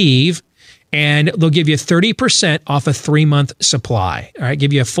Steve, and they'll give you 30% off a 3-month supply. All right,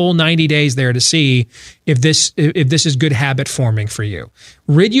 give you a full 90 days there to see if this is good habit forming for you.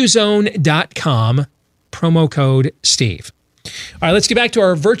 Riduzone.com, promo code Steve. All right, let's get back to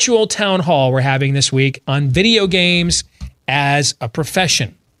our virtual town hall we're having this week on video games as a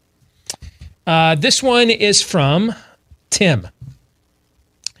profession. This one is from Tim.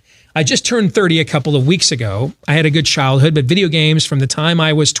 I just turned 30 a couple of weeks ago. I had a good childhood, but video games from the time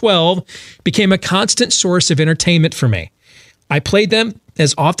I was 12 became a constant source of entertainment for me. I played them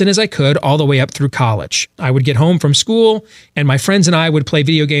as often as I could all the way up through college. I would get home from school, and my friends and I would play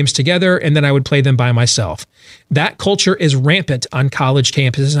video games together, and then I would play them by myself. That culture is rampant on college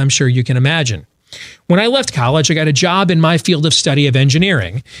campuses, I'm sure you can imagine. When I left college, I got a job in my field of study of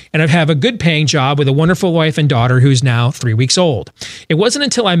engineering, and I have a good paying job with a wonderful wife and daughter who's now 3 weeks old. It wasn't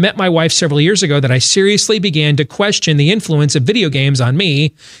until I met my wife several years ago that I seriously began to question the influence of video games on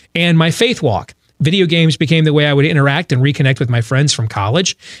me and my faith walk. Video games became the way I would interact and reconnect with my friends from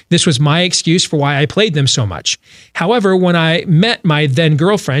college. This was my excuse for why I played them so much. However, when I met my then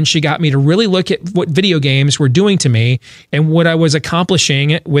girlfriend, she got me to really look at what video games were doing to me and what I was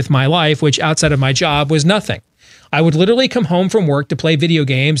accomplishing with my life, which outside of my job was nothing. I would literally come home from work to play video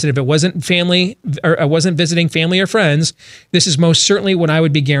games, and if it wasn't family or I wasn't visiting family or friends, this is most certainly what I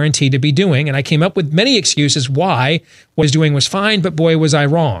would be guaranteed to be doing. And I came up with many excuses why what I was doing was fine, but boy, was I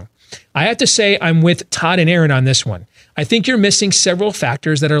wrong. I have to say I'm with Todd and Aaron on this one. I think you're missing several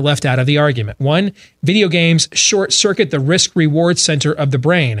factors that are left out of the argument. One, video games short-circuit the risk-reward center of the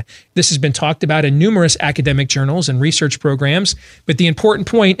brain. This has been talked about in numerous academic journals and research programs, but the important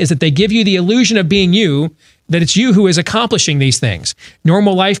point is that they give you the illusion of being you, that it's you who is accomplishing these things.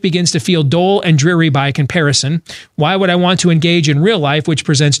 Normal life begins to feel dull and dreary by comparison. Why would I want to engage in real life, which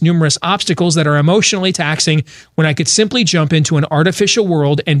presents numerous obstacles that are emotionally taxing, when I could simply jump into an artificial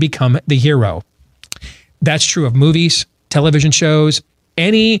world and become the hero? That's true of movies, television shows,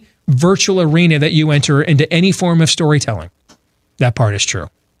 any virtual arena that you enter into any form of storytelling. That part is true.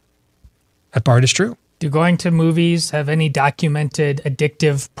 That part is true. Do going to movies have any documented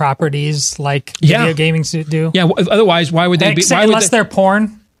addictive properties like video gaming do? Yeah. Otherwise, why would they be? Unless they're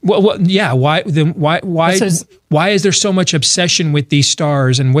porn. Well, yeah. Why is there so much obsession with these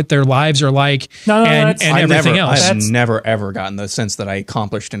stars and what their lives are like and everything else? I've never ever gotten the sense that I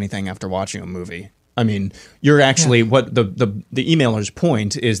accomplished anything after watching a movie. I mean, you're actually what the emailer's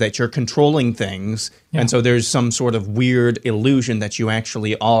point is that you're controlling things, and so there's some sort of weird illusion that you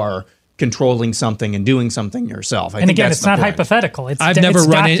actually are controlling something and doing something yourself. And again, it's not hypothetical. I've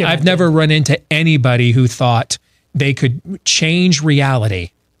never run into anybody who thought they could change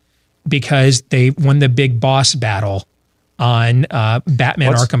reality because they won the big boss battle on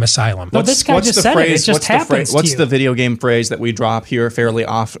Batman Arkham Asylum. Well, this guy just said it. It just happens to you. What's the video game phrase that we drop here fairly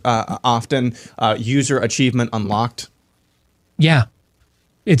often? User achievement unlocked. Yeah,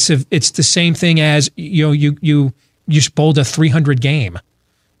 it's the same thing as you bowled a 300 game.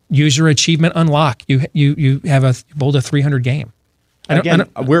 User achievement unlock. You have bowled a 300 game. Again,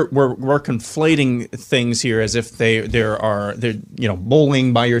 we're conflating things here as if they're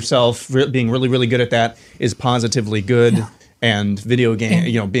bowling by yourself, being really really good at that is positively good, and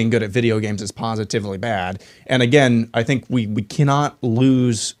being good at video games is positively bad. And again, I think we cannot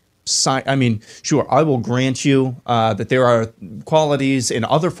lose sure, I will grant you that there are qualities in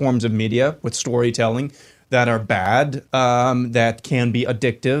other forms of media with storytelling that are bad, that can be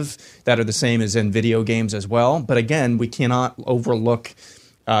addictive, that are the same as in video games as well. But again, we cannot overlook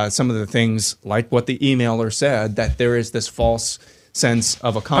some of the things like what the emailer said, that there is this false sense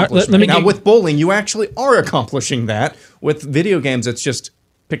of accomplishment. Now, with bowling, you actually are accomplishing that. With video games, it's just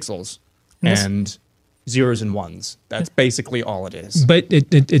pixels and zeros and ones. That's basically all it is. But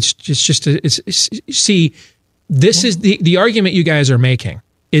see, this is the argument you guys are making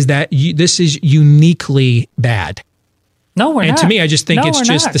is that this is uniquely bad. No, we're not. And to me, I just think it's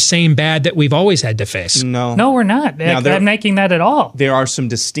just the same bad that we've always had to face. No, we're not. I'm not making that at all. There are some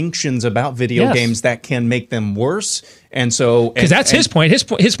distinctions about video games that can make them worse. And so... Because that's his point. His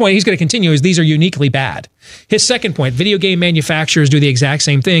point he's going to continue is these are uniquely bad. His second point, video game manufacturers do the exact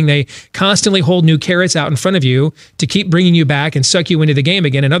same thing. They constantly hold new carrots out in front of you to keep bringing you back and suck you into the game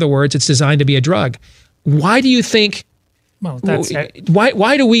again. In other words, it's designed to be a drug. Why do you think... Well, that's it.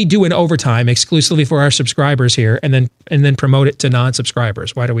 Why do we do an overtime exclusively for our subscribers here and then promote it to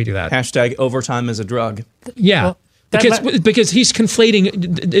non-subscribers? Why do we do that? Hashtag overtime is a drug. Yeah, because he's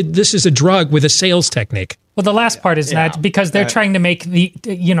conflating this is a drug with a sales technique. Well, the last part is that because they're trying to make the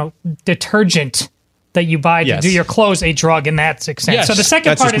detergent that you buy to do your clothes a drug in that extent. Yes, so the second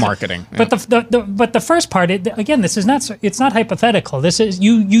that's part just is marketing. But the first part, again, this is it's not hypothetical. This is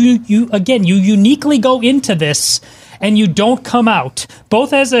you uniquely go into this. And you don't come out,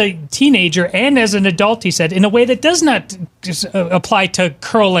 both as a teenager and as an adult, he said, in a way that does not apply to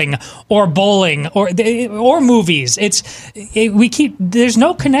curling or bowling or movies. There's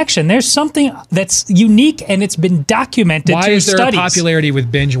no connection. There's something that's unique and it's been documented. Why through is there studies. a popularity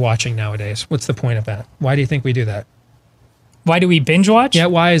with binge watching nowadays? What's the point of that? Why do you think we do that? Why do we binge watch? Yeah,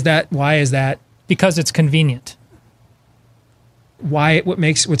 why is that? Because it's convenient.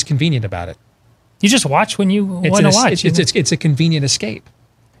 What's convenient about it? You just watch when you want to watch. It's a convenient escape.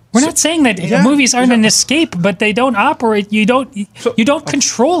 We're not saying that movies aren't an escape, but they don't operate. You don't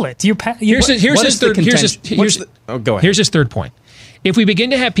control it. Here's his third point. If we begin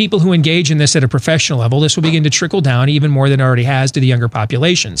to have people who engage in this at a professional level, this will begin to trickle down even more than it already has to the younger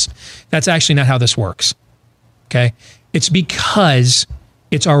populations. That's actually not how this works. Okay, it's because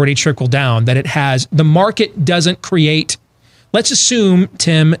it's already trickled down that it has. The market doesn't create. Let's assume,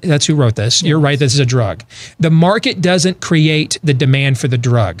 Tim, that's who wrote this. You're right, this is a drug. The market doesn't create the demand for the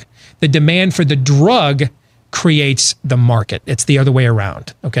drug. The demand for the drug creates the market. It's the other way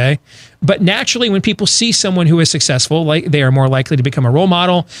around, okay? But naturally, when people see someone who is successful, they are more likely to become a role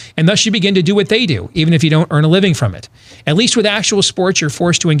model, and thus you begin to do what they do, even if you don't earn a living from it. At least with actual sports, you're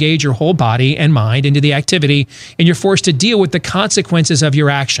forced to engage your whole body and mind into the activity, and you're forced to deal with the consequences of your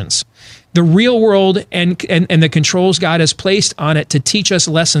actions. The real world and the controls God has placed on it to teach us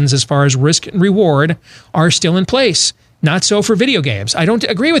lessons as far as risk and reward are still in place. Not so for video games. I don't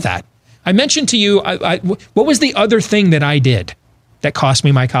agree with that. I mentioned to you, what was the other thing that I did that cost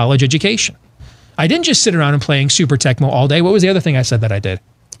me my college education? I didn't just sit around and playing Super Tecmo all day. What was the other thing I said that I did?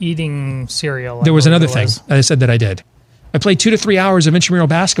 Eating cereal. There was another thing I said that I did. I played 2 to 3 hours of intramural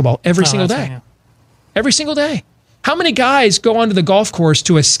basketball every single day. Every single day. How many guys go onto the golf course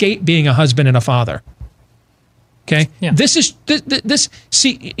to escape being a husband and a father? Okay? Yeah. This is this.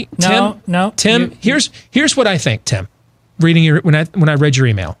 See, Tim. Here's what I think, Tim. Reading when I read your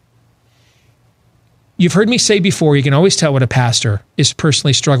email, you've heard me say before. You can always tell what a pastor is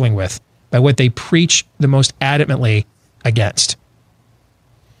personally struggling with by what they preach the most adamantly against.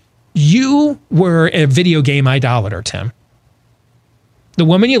 You were a video game idolater, Tim. The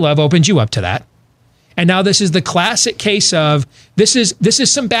woman you love opened you up to that. And now this is the classic case of this is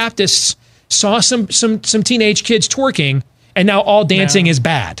some Baptists saw some teenage kids twerking, and now all dancing is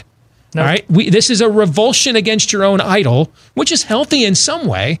bad. All right, this is a revulsion against your own idol, which is healthy in some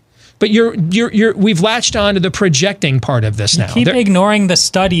way, but we've latched on to the projecting part of this now. Keep ignoring the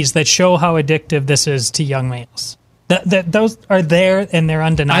studies that show how addictive this is to young males. Those are there and they're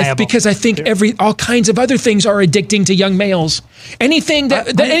undeniable. Because I think all kinds of other things are addicting to young males. Anything that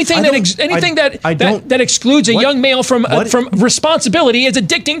excludes a young male from responsibility is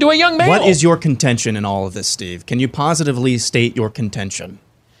addicting to a young male. What is your contention in all of this, Steve? Can you positively state your contention?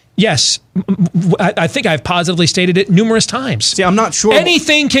 Yes, I think I've positively stated it numerous times. See, I'm not sure.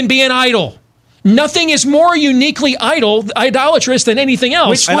 Anything can be an idol. Nothing is more uniquely idolatrous than anything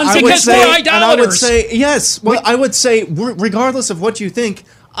else. Because we're idolaters. And I would say, yes. Well, I would say, regardless of what you think,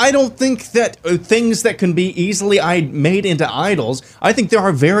 I don't think that things that can be easily made into idols, I think there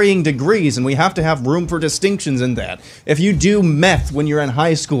are varying degrees, and we have to have room for distinctions in that. If you do meth when you're in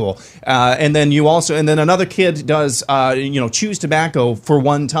high school, and then another kid does, chews tobacco for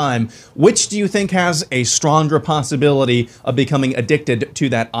one time, which do you think has a stronger possibility of becoming addicted to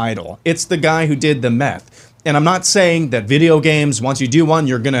that idol? It's the guy who did the meth. And I'm not saying that video games, once you do one,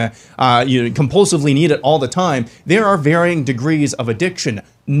 you're going to compulsively need it all the time. There are varying degrees of addiction.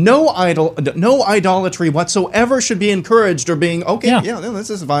 No idolatry whatsoever should be encouraged or being, this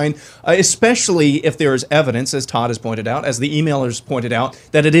is fine, especially if there is evidence, as Todd has pointed out, as the emailers pointed out,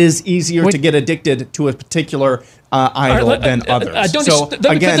 that it is easier to get addicted to a particular idol than others. Let me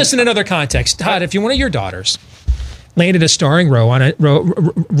put this in another context. Todd, if one of your daughters landed a starring role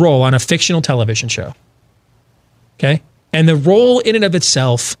on a fictional television show, okay, and the role in and of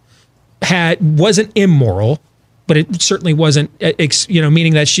itself wasn't immoral, but it certainly wasn't,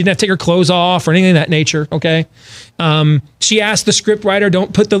 meaning that she didn't have to take her clothes off or anything of that nature. Okay, she asked the script writer,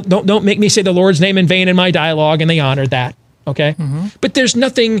 "Don't make me say the Lord's name in vain in my dialogue," and they honored that. Okay, but there's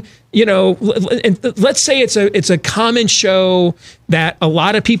nothing, let's say it's a common show that a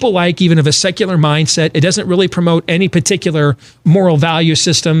lot of people like, even of a secular mindset. It doesn't really promote any particular moral value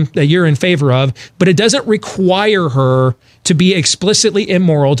system that you're in favor of, but it doesn't require her to be explicitly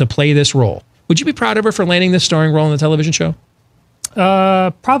immoral to play this role. Would you be proud of her for landing this starring role in the television show?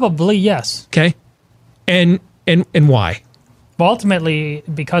 Probably, yes. Okay, and why? Well, ultimately,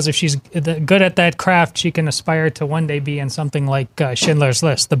 because if she's good at that craft, she can aspire to one day be in something like Schindler's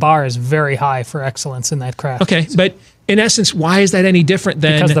List. The bar is very high for excellence in that craft. Okay, but in essence, why is that any different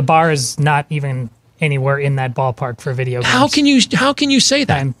than... Because the bar is not even anywhere in that ballpark for video games. How can you say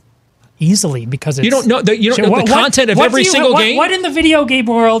that? Easily, because it's... You don't know the content of every single game? What in the video game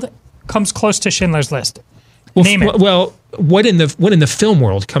world comes close to Schindler's List? Name it. Well, what in the film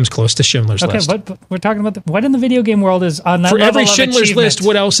world comes close to Schindler's List? Okay, but we're talking about what in the video game world is on that for level every Schindler's List.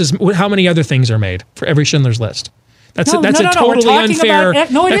 What else is? How many other things are made for every Schindler's List? That's a totally unfair.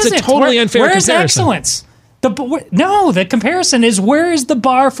 That's a totally unfair where's comparison. Excellence? The comparison is where is the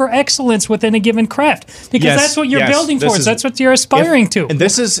bar for excellence within a given craft? Because that's what you're building towards. That's what you're aspiring to. And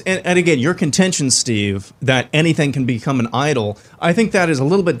this is, and again, your contention, Steve, that anything can become an idol. I think that is a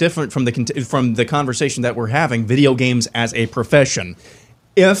little bit different from the conversation that we're having. Video games as a profession.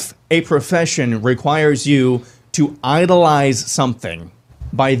 If a profession requires you to idolize something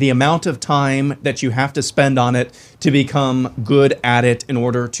by the amount of time that you have to spend on it to become good at it in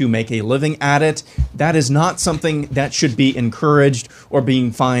order to make a living at it, that is not something that should be encouraged or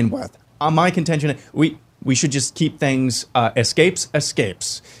being fine with. On my contention, we should just keep things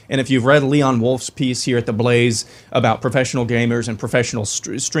escapes. And if you've read Leon Wolf's piece here at The Blaze about professional gamers and professional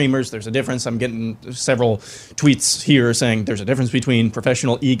streamers, there's a difference. I'm getting several tweets here saying there's a difference between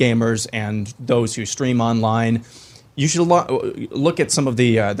professional e-gamers and those who stream online. You should look at some of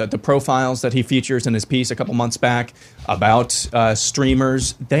the profiles that he features in his piece a couple months back about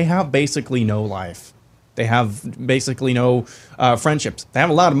streamers. They have basically no life. They have basically no friendships. They have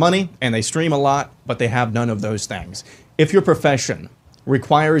a lot of money and they stream a lot, but they have none of those things. If your profession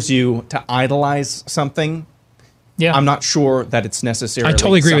requires you to idolize something, I'm not sure that it's necessary. I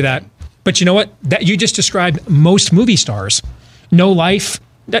totally agree with that. But you know what? That you just described most movie stars. No life.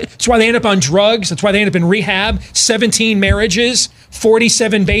 That's why they end up on drugs. That's why they end up in rehab. 17 marriages,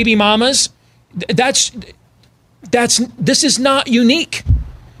 47 baby mamas. This is not unique.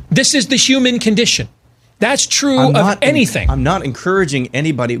 This is the human condition. That's true of anything. I'm not encouraging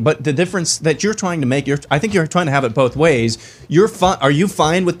anybody, but the difference that you're trying to make, I think you're trying to have it both ways. Are you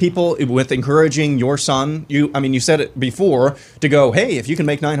fine with people with encouraging your son? You said it before to go, hey, if you can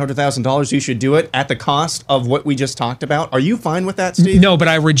make $900,000, you should do it at the cost of what we just talked about. Are you fine with that, Steve? No, but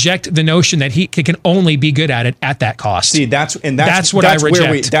I reject the notion that he can only be good at it at that cost. See, that's what I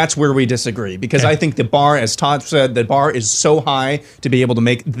reject. That's where we disagree, because I think the bar, as Todd said, the bar is so high to be able to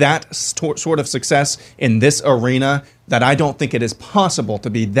make that sort of success in this arena that I don't think it is possible to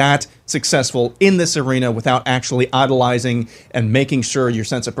be that successful in this arena without actually idolizing and making sure your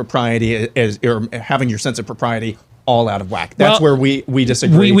sense of propriety is, or having your sense of propriety all out of whack. That's where we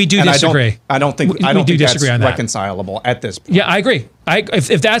disagree. We do disagree. I don't think that's reconcilable at this point. Yeah, I agree.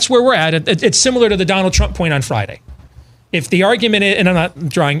 If that's where we're at, it's similar to the Donald Trump point on Friday. If the argument is, and I'm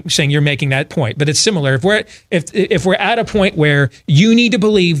not saying you're making that point, but it's similar. If we're at a point where you need to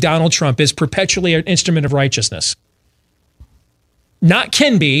believe Donald Trump is perpetually an instrument of righteousness, not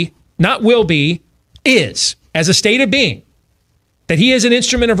can be, not will be, is, as a state of being, that he is an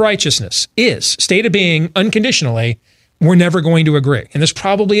instrument of righteousness, is, state of being, unconditionally, we're never going to agree. And this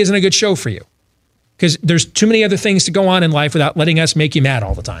probably isn't a good show for you. because there's too many other things to go on in life without letting us make you mad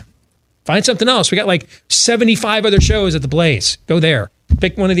all the time. Find something else. We got like 75 other shows at the Blaze. Go there.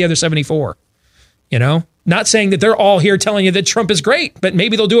 Pick one of the other 74. You know, not saying that they're all here telling you that Trump is great, but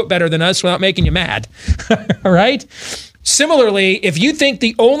maybe they'll do it better than us without making you mad. All right. Similarly, if you think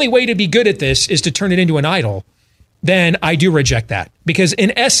the only way to be good at this is to turn it into an idol, then I do reject that. Because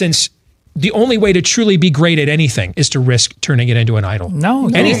in essence, the only way to truly be great at anything is to risk turning it into an idol. No,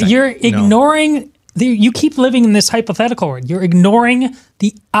 you're ignoring. You keep living in this hypothetical world. You're ignoring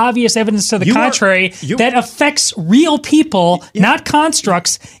the obvious evidence to the contrary that affects real people, not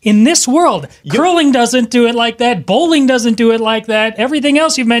constructs, in this world. Curling doesn't do it like that. Bowling doesn't do it like that. Everything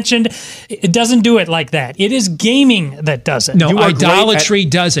else you've mentioned, it doesn't do it like that. It is gaming that does it. No, idolatry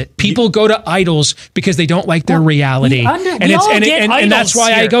does it. People go to idols because they don't like their reality. And that's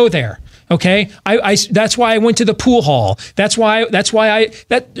why I go there. Okay, I that's why I went to the pool hall. That's why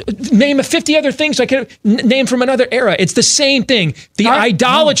name 50 other things I could name from another era. It's the same thing. The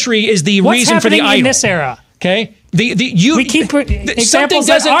idolatry is the reason for the idol. What's happening in this era? Okay, we keep examples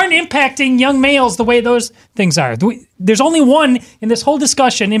that aren't impacting young males the way those things are. There's only one in this whole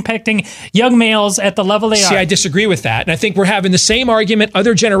discussion impacting young males at the level they are. See, I disagree with that. And I think we're having the same argument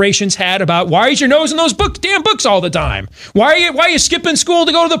other generations had about why is your nose in those damn books all the time? Why are you skipping school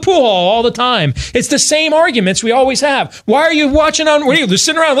to go to the pool hall all the time? It's the same arguments we always have. Why are you watching on radio, just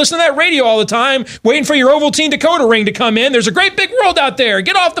sitting around listening to that radio all the time, waiting for your Ovaltine decoder ring to come in? There's a great big world out there.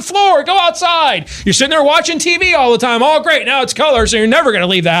 Get off the floor. Go outside. You're sitting there watching TV all the time. Oh, great. Now it's color, so you're never going to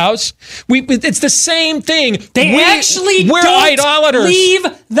leave the house. It's the same thing. We're don't idolaters. Leave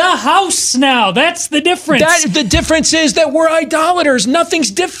the house now. That's the difference. The difference is that we're idolaters.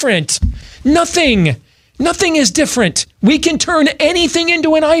 Nothing's different. Nothing is different. We can turn anything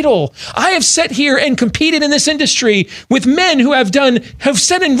into an idol. I have sat here and competed in this industry with men who have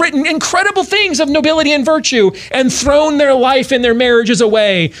said and written incredible things of nobility and virtue and thrown their life and their marriages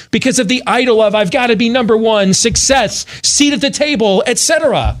away because of the idol of I've got to be number one, success, seat at the table,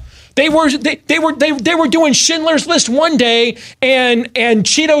 etc. They were doing Schindler's List one day and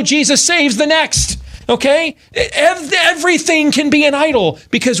Cheeto Jesus Saves the next. Okay? Everything can be an idol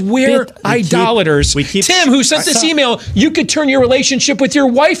because we're idolaters. Tim, who sent this email, you could turn your relationship with your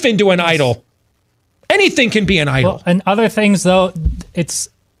wife into an idol. Anything can be an idol. Well, and other things, though,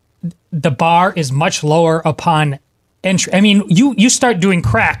 the bar is much lower upon entry. I mean, you start doing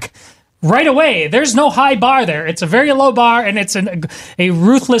crack right away. There's no high bar there. It's a very low bar, and it's a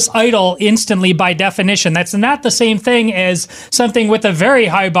ruthless idol instantly by definition. That's not the same thing as something with a very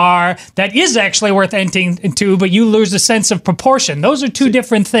high bar that is actually worth entering into, but you lose a sense of proportion. Those are two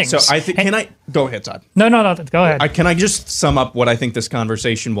different things. So I think, go ahead, Todd. No, go ahead. Can I just sum up what I think this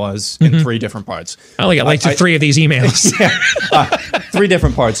conversation was in three different parts? I only got like three of these emails. Three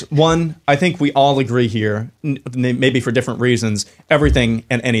different parts. One, I think we all agree here, maybe for different reasons, everything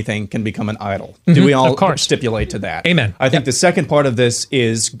and anything can become an idol. Do we all stipulate to that? Amen. I think the second part of this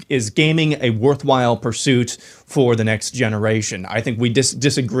is gaming a worthwhile pursuit for the next generation. I think we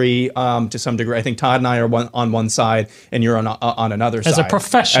disagree to some degree. I think Todd and I are on one side, and you're on another side.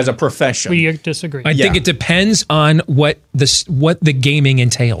 As a profession. We disagree. I think it depends on what the gaming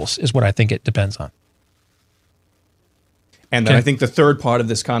entails, is what I think it depends on. And then I think the third part of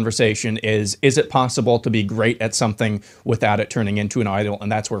this conversation is it possible to be great at something without it turning into an idol? And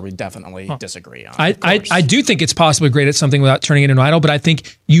that's where we definitely disagree on. I do think it's possible to be great at something without turning it into an idol, but I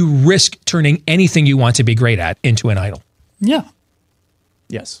think you risk turning anything you want to be great at into an idol. Yeah.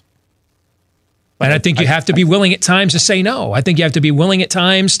 Yes. And I think you have to be willing at times to say no. I think you have to be willing at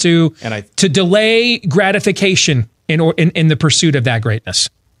times to delay gratification in the pursuit of that greatness.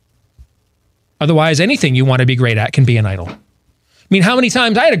 Otherwise, anything you want to be great at can be an idol. I mean, how many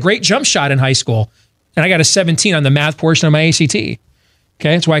times I had a great jump shot in high school, and I got a 17 on the math portion of my ACT. Okay,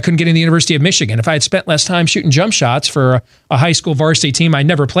 that's why I couldn't get into the University of Michigan. If I had spent less time shooting jump shots for a high school varsity team I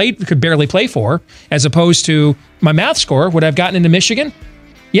never could barely play for, as opposed to my math score, would I have gotten into Michigan?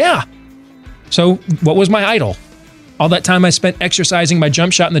 Yeah. So what was my idol? All that time I spent exercising my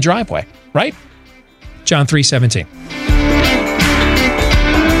jump shot in the driveway, right? John 3:17.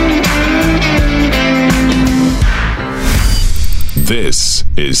 This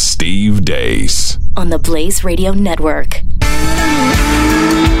is Steve Deace on the Blaze Radio Network.